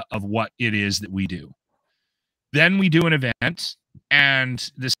idea of what it is that we do. Then we do an event,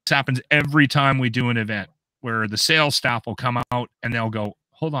 and this happens every time we do an event, where the sales staff will come out and they'll go,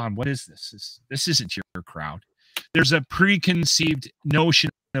 "Hold on, what is this? This isn't your crowd." There's a preconceived notion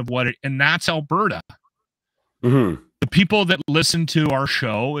of what it, and that's Alberta. The people that listen to our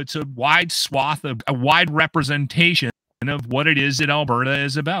show, it's a wide swath of a wide representation of what it is that Alberta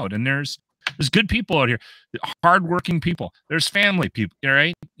is about. And there's good people out here, hardworking people. There's family people,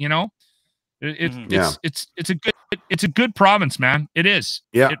 right? You know, it's a good province, man. It is.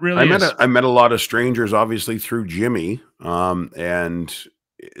 Yeah, it really is. I met a lot of strangers, obviously through Jimmy, and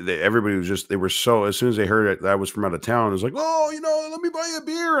everybody was just, they were so, as soon as they heard it, that was from out of town, it was like, oh, you know, let me buy you a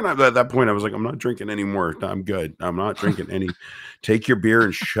beer. And at that point I was like, I'm not drinking anymore. I'm good. I'm not drinking any. Take your beer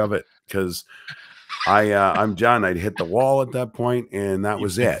and shove it, because I'm done. I'd hit the wall at that point, and that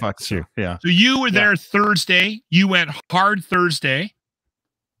was it. Fucks you. Yeah. So you were there Thursday. You went hard Thursday.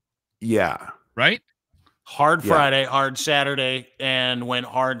 Yeah. Right? Hard Friday, hard Saturday, and went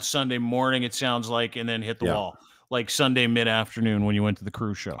hard Sunday morning, it sounds like, and then hit the wall. Like Sunday mid-afternoon when you went to the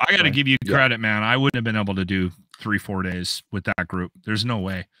cruise show. I got to give you credit, man. I wouldn't have been able to do 3-4 days with that group. There's no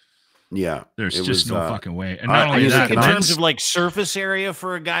way. Yeah. There's just no fucking way. And not only that, in terms of like surface area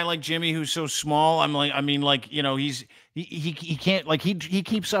for a guy like Jimmy who's so small, you know, he can't, like, he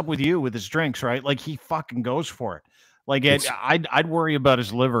keeps up with you with his drinks, right? Like, he fucking goes for it. Like, I'd worry about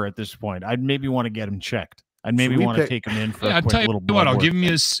his liver at this point. I'd maybe want to get him checked. I'd maybe want to take him in for a quick little blood work. I'll give you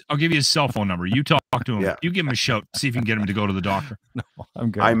his cell phone number. You talk to him. You give him a shout. See if you can get him to go to the doctor. No,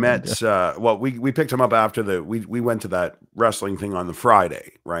 I'm good. I met we picked him up after we went to that wrestling thing on the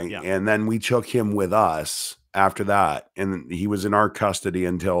Friday, right? Yeah. And then we took him with us after that, and he was in our custody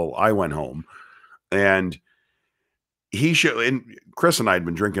until I went home. And Chris and I had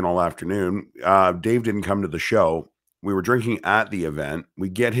been drinking all afternoon. Dave didn't come to the show. We were drinking at the event. We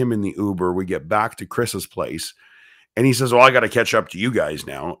get him in the Uber. We get back to Chris's place. And he says, well, I got to catch up to you guys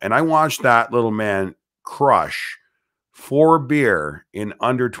now. And I watched that little man crush 4 beer in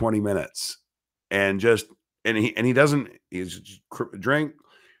under 20 minutes. And he doesn't, he's just drink.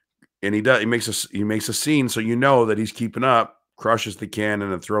 And he makes a scene. So you know that he's keeping up, crushes the can,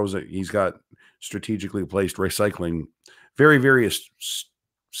 and it throws it. He's got strategically placed recycling. Very, very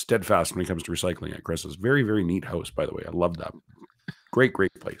steadfast when it comes to recycling at Chris's. Very, very neat house, by the way. I love that. Great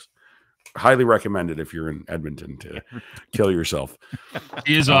place. Highly recommended if you're in Edmonton to kill yourself.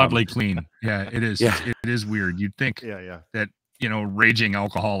 He is oddly clean. Yeah, it is. Yeah. It is weird. You'd think that, you know, raging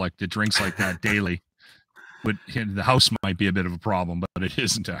alcoholic that drinks like that daily the house might be a bit of a problem, but it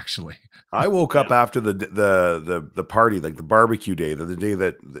isn't actually. I woke up after the party, like the barbecue day, the day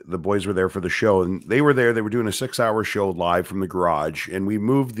that the boys were there for the show, and they were there. They were doing a 6-hour show live from the garage, and we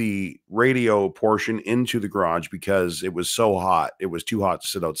moved the radio portion into the garage because it was so hot. It was too hot to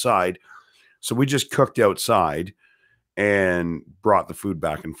sit outside. So we just cooked outside and brought the food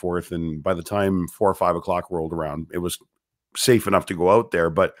back and forth. And by the time 4 or 5 o'clock rolled around, it was safe enough to go out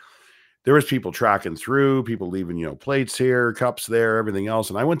there, but there was people tracking through, people leaving, you know, plates here, cups there, everything else.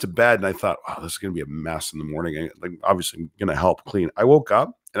 And I went to bed and I thought, wow, this is going to be a mess in the morning. Like, obviously I'm going to help clean. I woke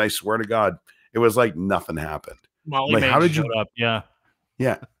up and I swear to God, it was like nothing happened. Like, how did you up? Yeah.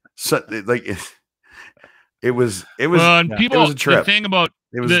 Yeah. So like it was people, it was a trip. The thing about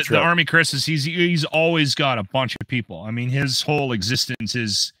the Army Chris is he's always got a bunch of people. I mean, his whole existence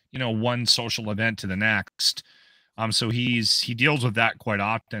is, you know, one social event to the next. So he deals with that quite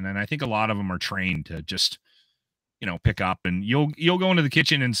often, and I think a lot of them are trained to just, you know, pick up, and you'll go into the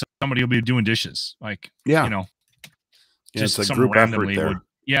kitchen and somebody will be doing dishes, like, you know, just it's a group effort there.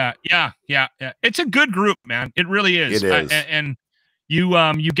 Yeah. It's a good group, man. It really is. It is. And you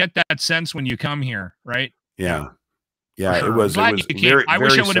get that sense when you come here, right? Yeah. Sure. It was I wish I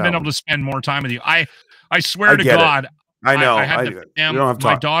would have been able to spend more time with you. I swear to God. I know. I had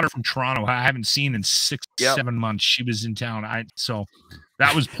my daughter from Toronto. I haven't seen in 6-7 months. She was in town. So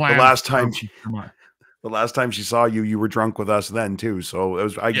that was planned. The last time she saw you, you were drunk with us then too. So it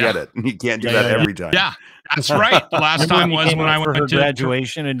was. I get it. You can't do that every time. Yeah, that's right. The last time was when I went to her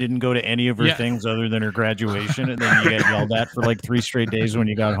graduation and didn't go to any of her things other than her graduation, and then you got yelled at for like 3 straight days when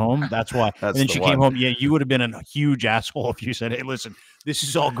you got home. That's why. And then she came home. Yeah, you would have been a huge asshole if you said, "Hey, listen, this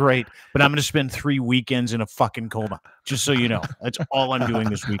is all great, but I'm going to spend 3 weekends in a fucking coma." Just so you know, that's all I'm doing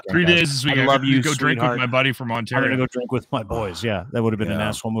this weekend. 3 days this week. I love you. Go drink with my buddy from Ontario. I'm going to go drink with my boys. Yeah, that would have been an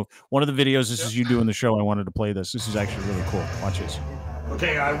asshole move. One of the videos. This is you doing the show. I wanted to play this. This is actually really cool. Watch this.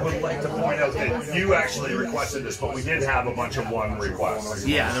 Okay, I would like to point out that you actually requested this, but we did have a bunch of one requests.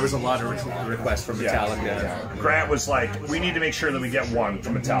 Yeah, there was a lot of requests from Metallica. Yeah. Grant was like, we need to make sure that we get one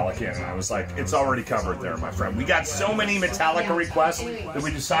from Metallica, and I was like, it's already covered there, my friend. We got so many Metallica requests that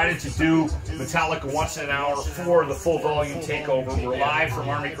we decided to do Metallica once in an hour for the full volume takeover. We're live from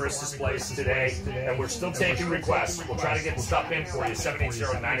Army Chris's place today, and we're still taking requests. We'll try to get stuff in for you.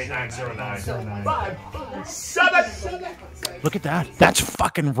 780-9909. 5-7. Look at that. That's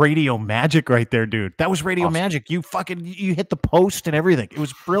fucking radio magic right there, dude. That was radio magic. You hit the post and everything. It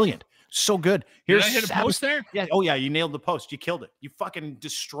was brilliant. So good. Did I hit a post there? Yeah. Oh yeah. You nailed the post. You killed it. You fucking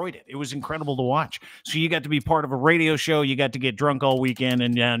destroyed it. It was incredible to watch. So you got to be part of a radio show. You got to get drunk all weekend,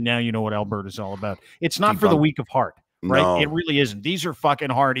 and now you know what Alberta's all about. It's not for the weak of heart. right? No. It really isn't. These are fucking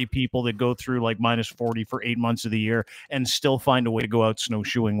hardy people that go through like -40 for 8 months of the year and still find a way to go out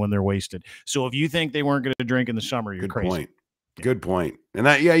snowshoeing when they're wasted. So if you think they weren't going to drink in the summer, you're crazy. Point. Good point. And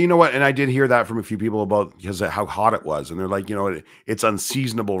that, yeah, you know what? And I did hear that from a few people about because of how hot it was. And they're like, you know, it's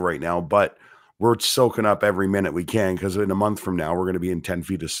unseasonable right now, but we're soaking up every minute we can because in a month from now, we're going to be in 10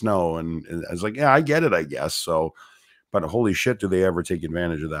 feet of snow. And I was like, yeah, I get it, I guess. So, but holy shit, do they ever take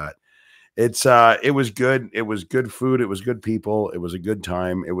advantage of that? It was good. It was good food. It was good people. It was a good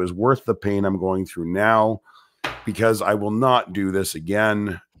time. It was worth the pain I'm going through now because I will not do this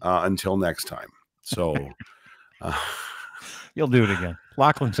again until next time. So, you'll do it again.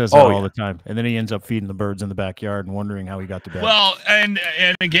 Lachlan says that all the time, and then he ends up feeding the birds in the backyard and wondering how he got to bed. Well, and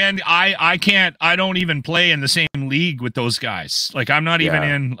again, I don't even play in the same league with those guys. Like I'm not even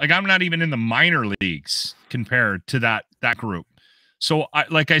in the minor leagues compared to that group. So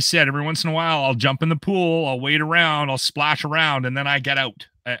like I said, every once in a while I'll jump in the pool, I'll wade around, I'll splash around, and then I get out.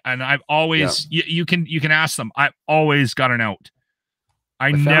 And I've always you can ask them. I've always got an out.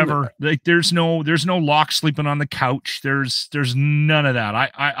 I never like there's no lock sleeping on the couch. There's none of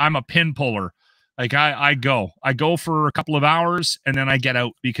that. I'm a pin puller. Like I go for a couple of hours and then I get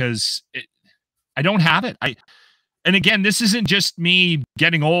out because I don't have it. And again, this isn't just me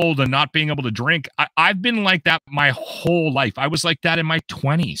getting old and not being able to drink. I've been like that my whole life. I was like that in my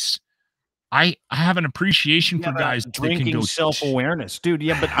 20s. I have an appreciation for guys drinking, self-awareness, dude.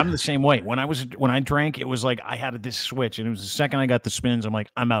 Yeah, but I'm the same way. When I drank, it was like I had this switch, and it was the second I got the spins, I'm like,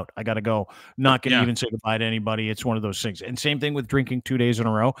 I'm out. I gotta go. Not gonna even say goodbye to anybody. It's one of those things. And same thing with drinking 2 days in a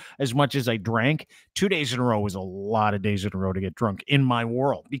row. As much as I drank, 2 days in a row was a lot of days in a row to get drunk in my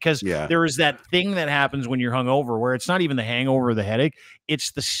world because there is that thing that happens when you're hungover, where it's not even the hangover or the headache.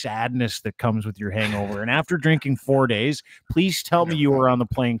 It's the sadness that comes with your hangover. And after drinking 4 days, please tell me you were on the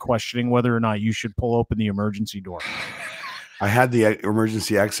plane questioning whether or not you should pull open the emergency door. I had the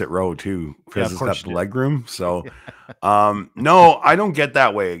emergency exit row too because it's got the leg room. So, no, I don't get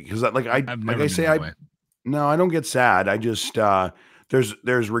that way because I don't get sad. I just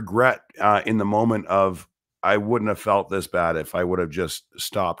there's regret in the moment of I wouldn't have felt this bad if I would have just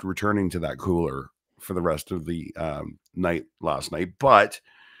stopped returning to that cooler for the rest of the night last night. But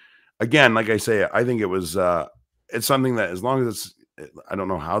again, like I say, I think it was it's something that as long as it's I don't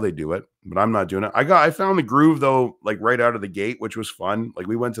know how they do it, but I'm not doing it. I found the groove though, like right out of the gate, which was fun. Like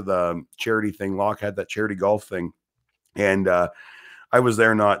we went to the charity thing. Locke had that charity golf thing. And I was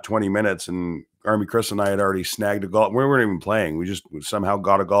there not 20 minutes and Army Chris and I had already snagged a golf. We weren't even playing. We just somehow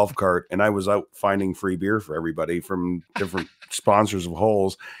got a golf cart and I was out finding free beer for everybody from different sponsors of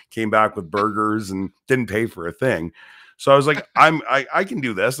holes, came back with burgers and didn't pay for a thing. So I was like, I can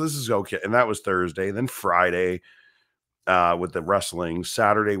do this. This is okay. And that was Thursday. Then Friday, with the wrestling,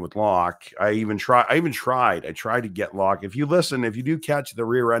 Saturday with Locke. I tried to get Locke. If you do catch the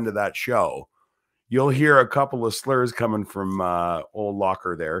rear end of that show, you'll hear a couple of slurs coming from old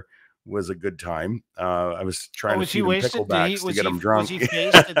Locker there. Was a good time. I was trying to feed him picklebacks to get him drunk. Was he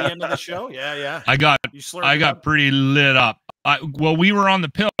phased at the end of the show? Yeah. I got pretty lit up. Well, we were on the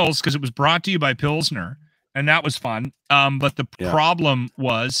pills because it was brought to you by Pilsner, and that was fun. But the problem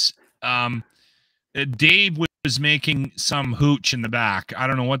was Dave was making some hooch in the back. I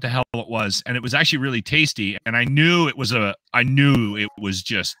don't know what the hell it was, and it was actually really tasty. And I knew it was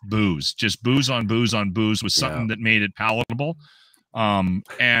just booze. Just booze on booze on booze was something that made it palatable. And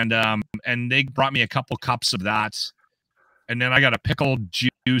they brought me a couple cups of that, and then I got a pickle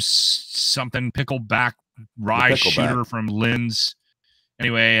juice, pickleback rye shooter from Lindz.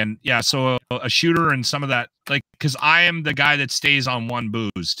 Anyway, and so a shooter and some of that, like, because I am the guy that stays on one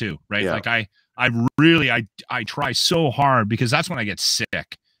booze too, right? Like I try so hard because that's when I get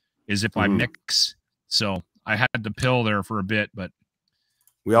sick, is if I mix. So I had the pill there for a bit, but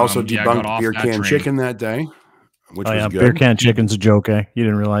we also debunked beer can chicken that day. Which was good. Beer can chicken's a joke, eh? You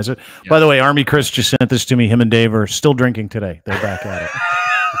didn't realize it. Yeah. By the way, Army Chris just sent this to me. Him and Dave are still drinking today. They're back at it.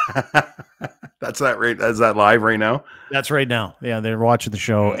 That's that right? Is that live right now? That's right now. Yeah, they're watching the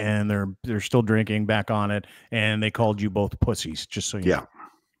show and they're still drinking, back on it. And they called you both pussies, just so you know.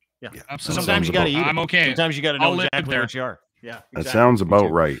 Yeah. Absolutely. Sometimes you got to eat. I'm okay. Sometimes you got to know exactly what you are. Yeah. Exactly. That sounds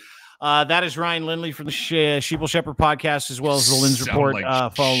about right. That is Ryan Lindley from the Sheeple Shepherd podcast, as well as the Lindz Report.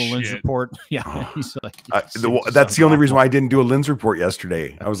 Follow the Lindz Report. Yeah, he's like, that's the only reason why I didn't do a Lindz Report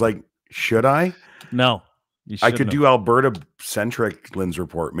yesterday. I was like, should I? No, I could do Alberta centric Lindz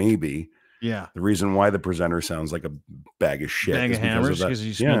Report, maybe. Yeah. The reason why the presenter sounds like a bag of shit, bag of hammers, because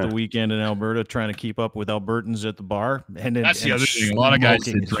he spent the weekend in Alberta trying to keep up with Albertans at the bar. And that's the other thing. A lot of guys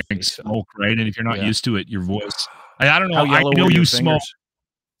that drink smoke, right? And if you're not used to it, your voice. I don't know. I know you smoke.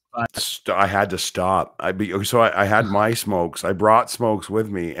 I had to stop. I had my smokes. I brought smokes with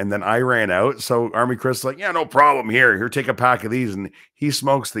me, and then I ran out. So Army Chris is like, yeah, no problem. Here, take a pack of these, and he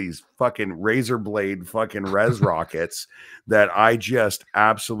smokes these fucking razor blade fucking res rockets that I just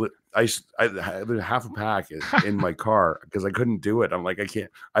absolutely. I had half a pack in my car because I couldn't do it. I'm like, I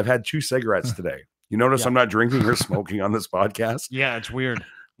can't. I've had 2 cigarettes today. You notice I'm not drinking or smoking on this podcast. Yeah, it's weird.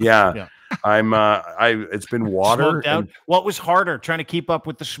 Yeah. It's been water. And what was harder, trying to keep up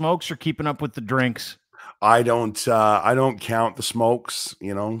with the smokes or keeping up with the drinks? I don't count the smokes,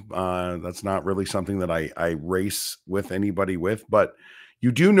 that's not really something that I race with anybody with, but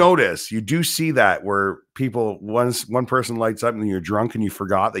you do see that where people, once one person lights up and you're drunk and you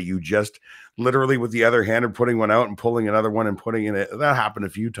forgot that you just literally with the other hand are putting one out and pulling another one and putting in it. That happened a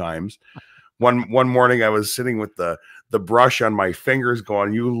few times. One morning I was sitting with the brush on my fingers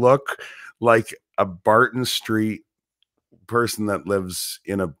going, you look like a Barton Street person that lives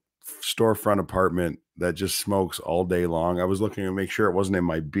in a storefront apartment that just smokes all day long. I was looking to make sure it wasn't in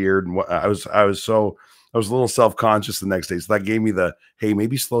my beard. And I was a little self-conscious the next day. So that gave me hey,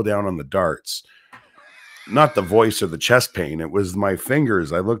 maybe slow down on the darts. Not the voice or the chest pain. It was my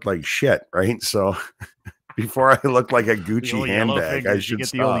fingers. I looked like shit, right? So before I looked like a Gucci handbag, I should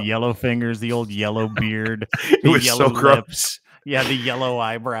get the old yellow fingers, the old yellow beard, it was yellow so gross. lips. Yeah, the yellow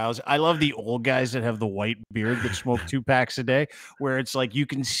eyebrows. I love the old guys that have the white beard that smoke 2 packs a day, where it's like you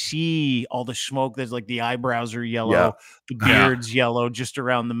can see all the smoke. There's like the eyebrows are yellow, the beard's yellow just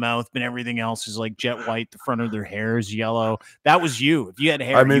around the mouth, but everything else is like jet white. The front of their hair is yellow. That was you. If you had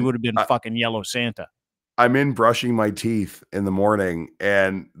hair, you would have been fucking yellow Santa. I'm in brushing my teeth in the morning,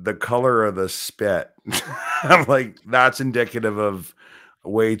 and the color of the spit, I'm like, that's indicative of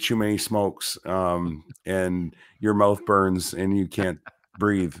way too many smokes, and your mouth burns and you can't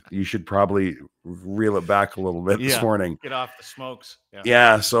breathe. You should probably reel it back a little bit this morning. Get off the smokes.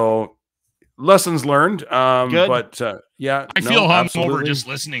 Yeah. So lessons learned. Good. But I feel hungover just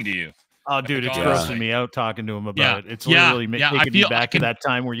listening to you. Oh, dude, it's grossing me out talking to him about it. It's literally taking me back to that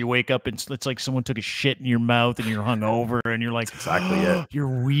time where you wake up and it's like someone took a shit in your mouth and you're hungover and you're like, exactly it.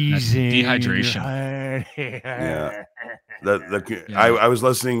 You're wheezing. That's dehydration. Yeah. I was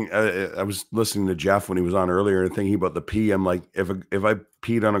listening. I was listening to Jeff when he was on earlier and thinking about the pee. I'm like, if I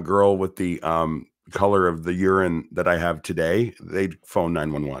peed on a girl with the color of the urine that I have today, they'd phone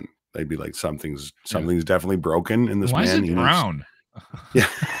 911. They'd be like, something's definitely broken in this man. Why is it brown? Yeah.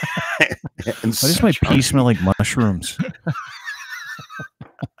 Why does my pee smell like mushrooms?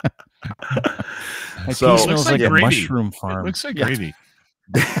 My pee smells like a mushroom farm. It looks like gravy.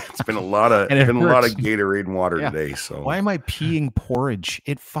 It's been a lot of Gatorade and water today. So why am I peeing porridge?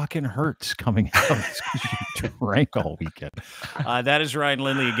 It fucking hurts coming out. It's 'cause you drank all weekend. That is Ryan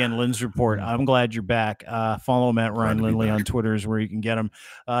Lindley again. Lindz Report. I'm glad you're back. Follow him at Ryan Lindley on Twitter is where you can get him.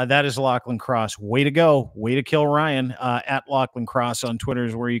 That is Lachlan Cross. Way to go. Way to kill Ryan. At Lachlan Cross on Twitter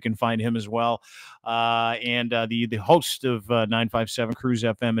is where you can find him as well. And the host of 957 Cruise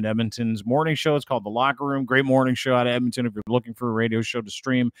FM in Edmonton's morning show. It's called The Locker Room. Great morning show out of Edmonton if you're looking for a radio show to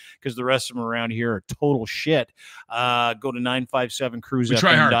stream, because the rest of them around here are total shit. Go to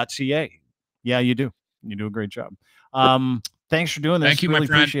 957cruisefm.ca. Yeah, you do. You do a great job. Thanks for doing this. Thank you, really my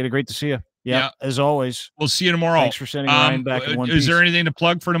friend. Appreciate it. Great to see you. Yeah, as always. We'll see you tomorrow. Thanks for sending Ryan back in one piece. Is there anything to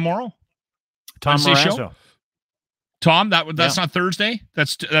plug for tomorrow? Tom Morazzo. Tom, that's not Thursday.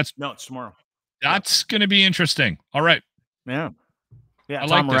 That's no, it's tomorrow. That's going to be interesting. All right. Yeah. I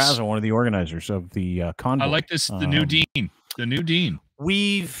Tom like Morazzo, one of the organizers of the convoy. I like this. The new dean. The new dean.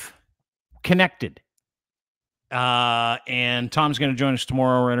 We've connected. And Tom's going to join us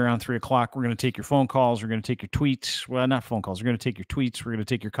tomorrow right around 3:00. We're going to take your phone calls. We're going to take your tweets. Well, not phone calls. We're going to take your tweets. We're going to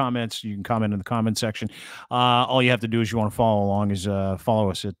take your comments. You can comment in the comment section. All you have to do is you want to follow along is follow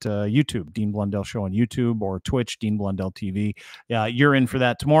us at YouTube, Dean Blundell Show on YouTube, or Twitch, Dean Blundell TV. You're in for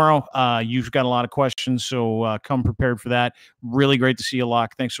that tomorrow. You've got a lot of questions, so come prepared for that. Really great to see you,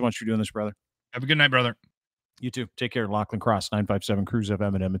 Locke. Thanks so much for doing this, brother. Have a good night, brother. You too. Take care. Lachlan Cross, 957 Cruise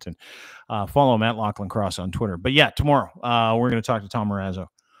FM in Edmonton. Follow him at Lachlan Cross on Twitter. But yeah, tomorrow we're going to talk to Tom Morazzo.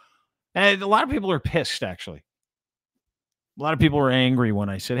 And a lot of people are pissed, actually. A lot of people were angry when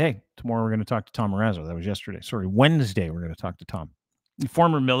I said, hey, tomorrow we're going to talk to Tom Morazzo. That was yesterday. Sorry, Wednesday we're going to talk to Tom.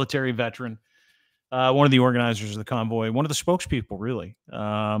 Former military veteran, one of the organizers of the convoy, one of the spokespeople, really.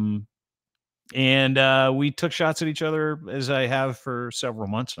 And we took shots at each other, as I have for several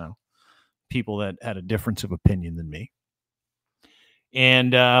months now. People that had a difference of opinion than me.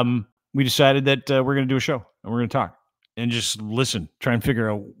 And we decided that we're going to do a show and we're going to talk and just listen, try and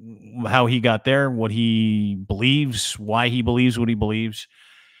figure out how he got there, what he believes, why he believes what he believes.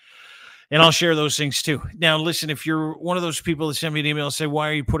 And I'll share those things too. Now, listen, if you're one of those people that send me an email and say, why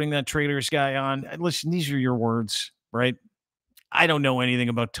are you putting that traitorous guy on? Listen, these are your words, right? I don't know anything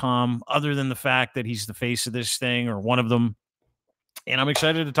about Tom other than the fact that he's the face of this thing or one of them. And I'm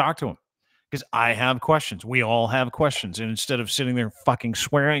excited to talk to him because I have questions. We all have questions. And instead of sitting there fucking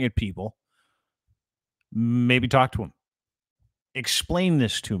swearing at people, maybe talk to him. Explain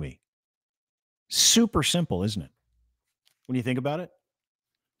this to me. Super simple, isn't it? When you think about it.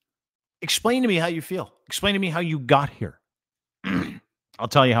 Explain to me how you feel. Explain to me how you got here. I'll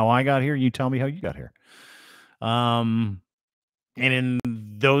tell you how I got here. You tell me how you got here. And in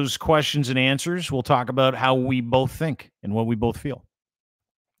those questions and answers, we'll talk about how we both think and what we both feel.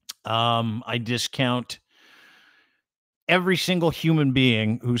 I discount every single human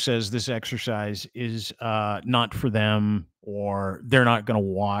being who says this exercise is not for them or they're not going to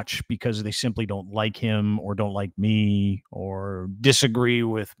watch because they simply don't like him or don't like me or disagree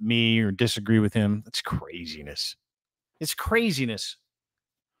with me or disagree with him. That's craziness. It's craziness.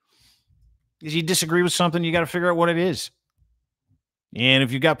 If you disagree with something, you got to figure out what it is. And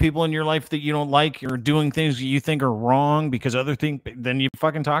if you've got people in your life that you don't like or doing things that you think are wrong because other things, then you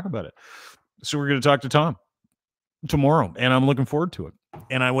fucking talk about it. So we're going to talk to Tom tomorrow, and I'm looking forward to it.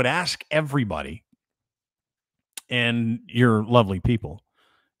 And I would ask everybody, and you're lovely people,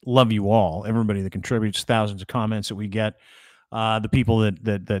 love you all, everybody that contributes, thousands of comments that we get, the people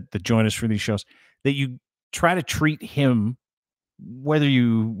that join us for these shows, that you try to treat him, whether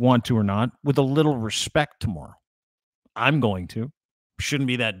you want to or not, with a little respect tomorrow. I'm going to. Shouldn't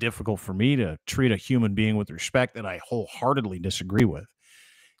be that difficult for me to treat a human being with respect that I wholeheartedly disagree with.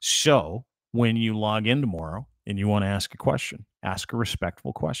 So when you log in tomorrow and you want to ask a question, ask a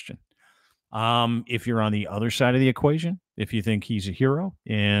respectful question. If you're on the other side of the equation, if you think he's a hero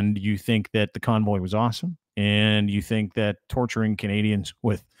and you think that the convoy was awesome and you think that torturing Canadians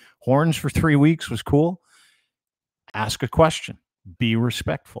with horns for 3 weeks was cool, ask a question. Be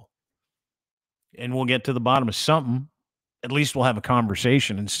respectful. And we'll get to the bottom of something. At least we'll have a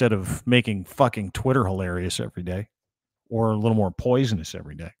conversation instead of making fucking Twitter hilarious every day or a little more poisonous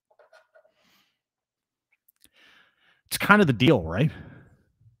every day. It's kind of the deal, right?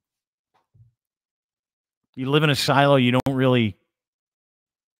 You live in a silo, you don't really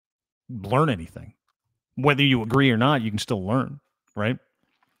learn anything. Whether you agree or not, you can still learn, right?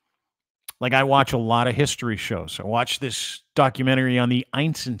 Like I watch a lot of history shows. I watched this documentary on the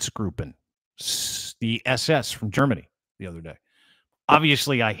Einsatzgruppen, the SS from Germany, the other day.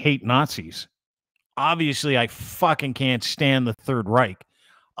 Obviously, I hate Nazis. Obviously, I fucking can't stand the Third Reich.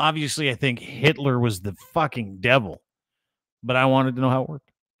 Obviously, I think Hitler was the fucking devil. But I wanted to know how it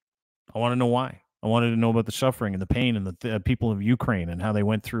worked. I want to know why. I wanted to know about the suffering and the pain and the people of Ukraine and how they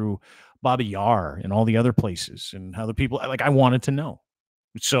went through Babi Yar and all the other places and how the people, like, I wanted to know.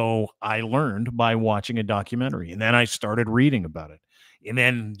 So I learned by watching a documentary, and then I started reading about it. And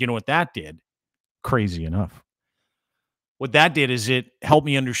then, you know what that did? Crazy enough. What that did is it helped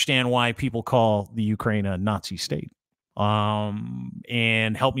me understand why people call the Ukraine a Nazi state.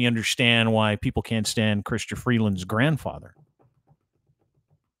 And helped me understand why people can't stand Chrystia Freeland's grandfather.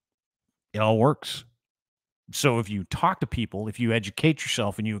 It all works. So if you talk to people, if you educate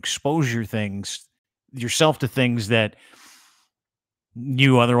yourself and you expose yourself to things that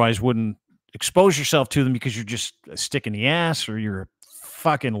you otherwise wouldn't expose yourself to them because you're just a stick in the ass or you're a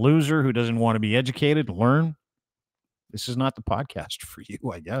fucking loser who doesn't want to be educated, learn. This is not the podcast for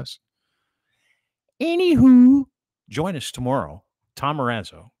you, I guess. Anywho, join us tomorrow. Tom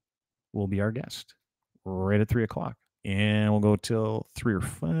Marazzo will be our guest right at 3 o'clock. And we'll go till 3 or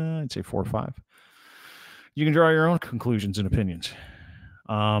 5, I'd say 4 or 5. You can draw your own conclusions and opinions.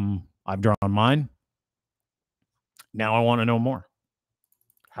 I've drawn mine. Now I want to know more.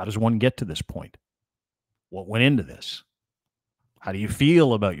 How does one get to this point? What went into this? How do you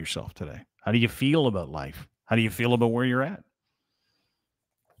feel about yourself today? How do you feel about life? How do you feel about where you're at?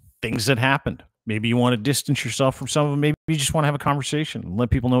 Things that happened. Maybe you want to distance yourself from some of them. Maybe you just want to have a conversation and let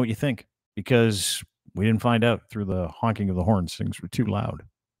people know what you think. Because we didn't find out through the honking of the horns. Things were too loud.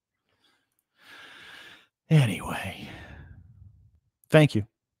 Anyway, thank you.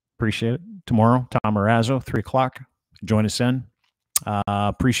 Appreciate it. Tomorrow, Tom Marazzo, 3 o'clock. Join us in.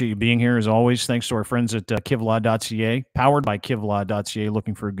 Appreciate you being here as always. Thanks to our friends at kivlaw.ca, powered by kivlaw.ca,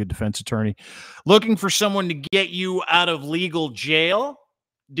 looking for a good defense attorney. Looking for someone to get you out of legal jail.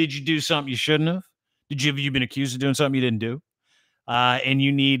 Did you do something you shouldn't have? Have you been accused of doing something you didn't do? And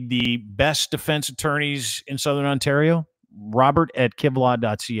you need the best defense attorneys in Southern Ontario? Robert at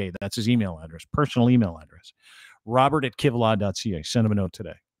kivlaw.ca. That's his email address, personal email address. Robert at kivlaw.ca. Send him a note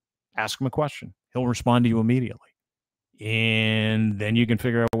today. Ask him a question. He'll respond to you immediately. And then you can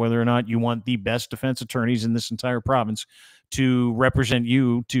figure out whether or not you want the best defense attorneys in this entire province to represent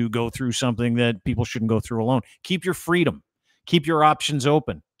you to go through something that people shouldn't go through alone. Keep your freedom. Keep your options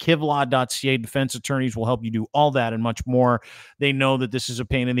open. Kivlaw.ca defense attorneys will help you do all that and much more. They know that this is a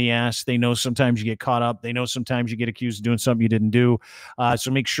pain in the ass. They know sometimes you get caught up. They know sometimes you get accused of doing something you didn't do.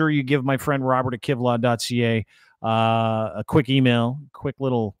 So make sure you give my friend Robert at Kivlaw.ca a quick email, quick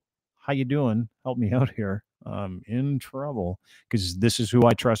little, how you doing? Help me out here. I'm in trouble, because this is who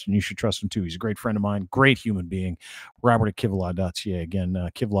I trust, and you should trust him too. He's a great friend of mine, great human being. Robert at Kivlaw.ca. Again,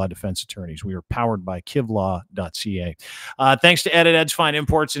 Kivlaw Defense Attorneys. We are powered by Kivlaw.ca. Thanks to Ed at Ed's Fine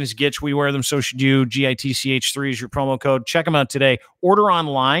Imports and his Gitch. We wear them, so should you. GITCH3 is your promo code. Check him out today. Order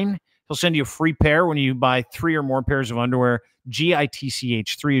online. He'll send you a free pair when you buy 3 or more pairs of underwear.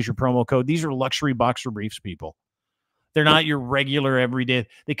 GITCH3 is your promo code. These are luxury boxer briefs, people. They're not your regular everyday.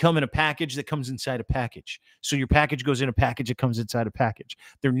 They come in a package that comes inside a package. So your package goes in a package that comes inside a package.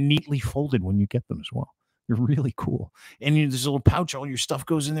 They're neatly folded when you get them as well. They're really cool. And there's a little pouch. All your stuff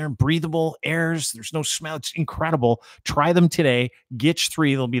goes in there. Breathable, airs. There's no smell. It's incredible. Try them today.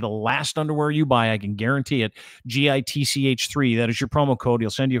 Gitch3. They'll be the last underwear you buy. I can guarantee it. GITCH3. That is your promo code. He'll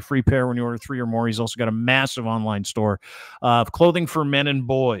send you a free pair when you order 3 or more. He's also got a massive online store of clothing for men and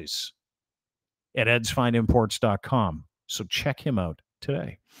boys at edsfineimports.com. So check him out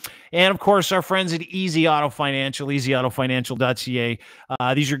today. And, of course, our friends at Easy Auto Financial, easyautofinancial.ca.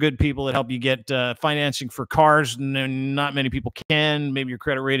 These are good people that help you get financing for cars. Not many people can. Maybe your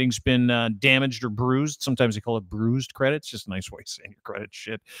credit rating's been damaged or bruised. Sometimes they call it bruised credit. It's just a nice way of saying your credit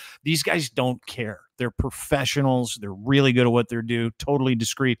shit. These guys don't care. They're professionals. They're really good at what they do, totally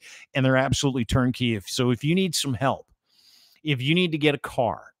discreet, and they're absolutely turnkey. So if you need some help, if you need to get a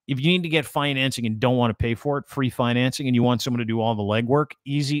car, if you need to get financing and don't want to pay for it, free financing, and you want someone to do all the legwork,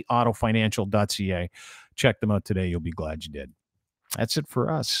 easyautofinancial.ca. Check them out today. You'll be glad you did. That's it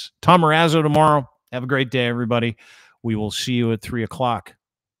for us. Tom Marazzo tomorrow. Have a great day, everybody. We will see you at 3 o'clock.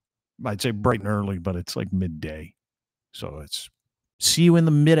 I'd say bright and early, but it's like midday. So see you in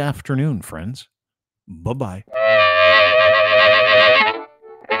the mid-afternoon, friends. Bye-bye.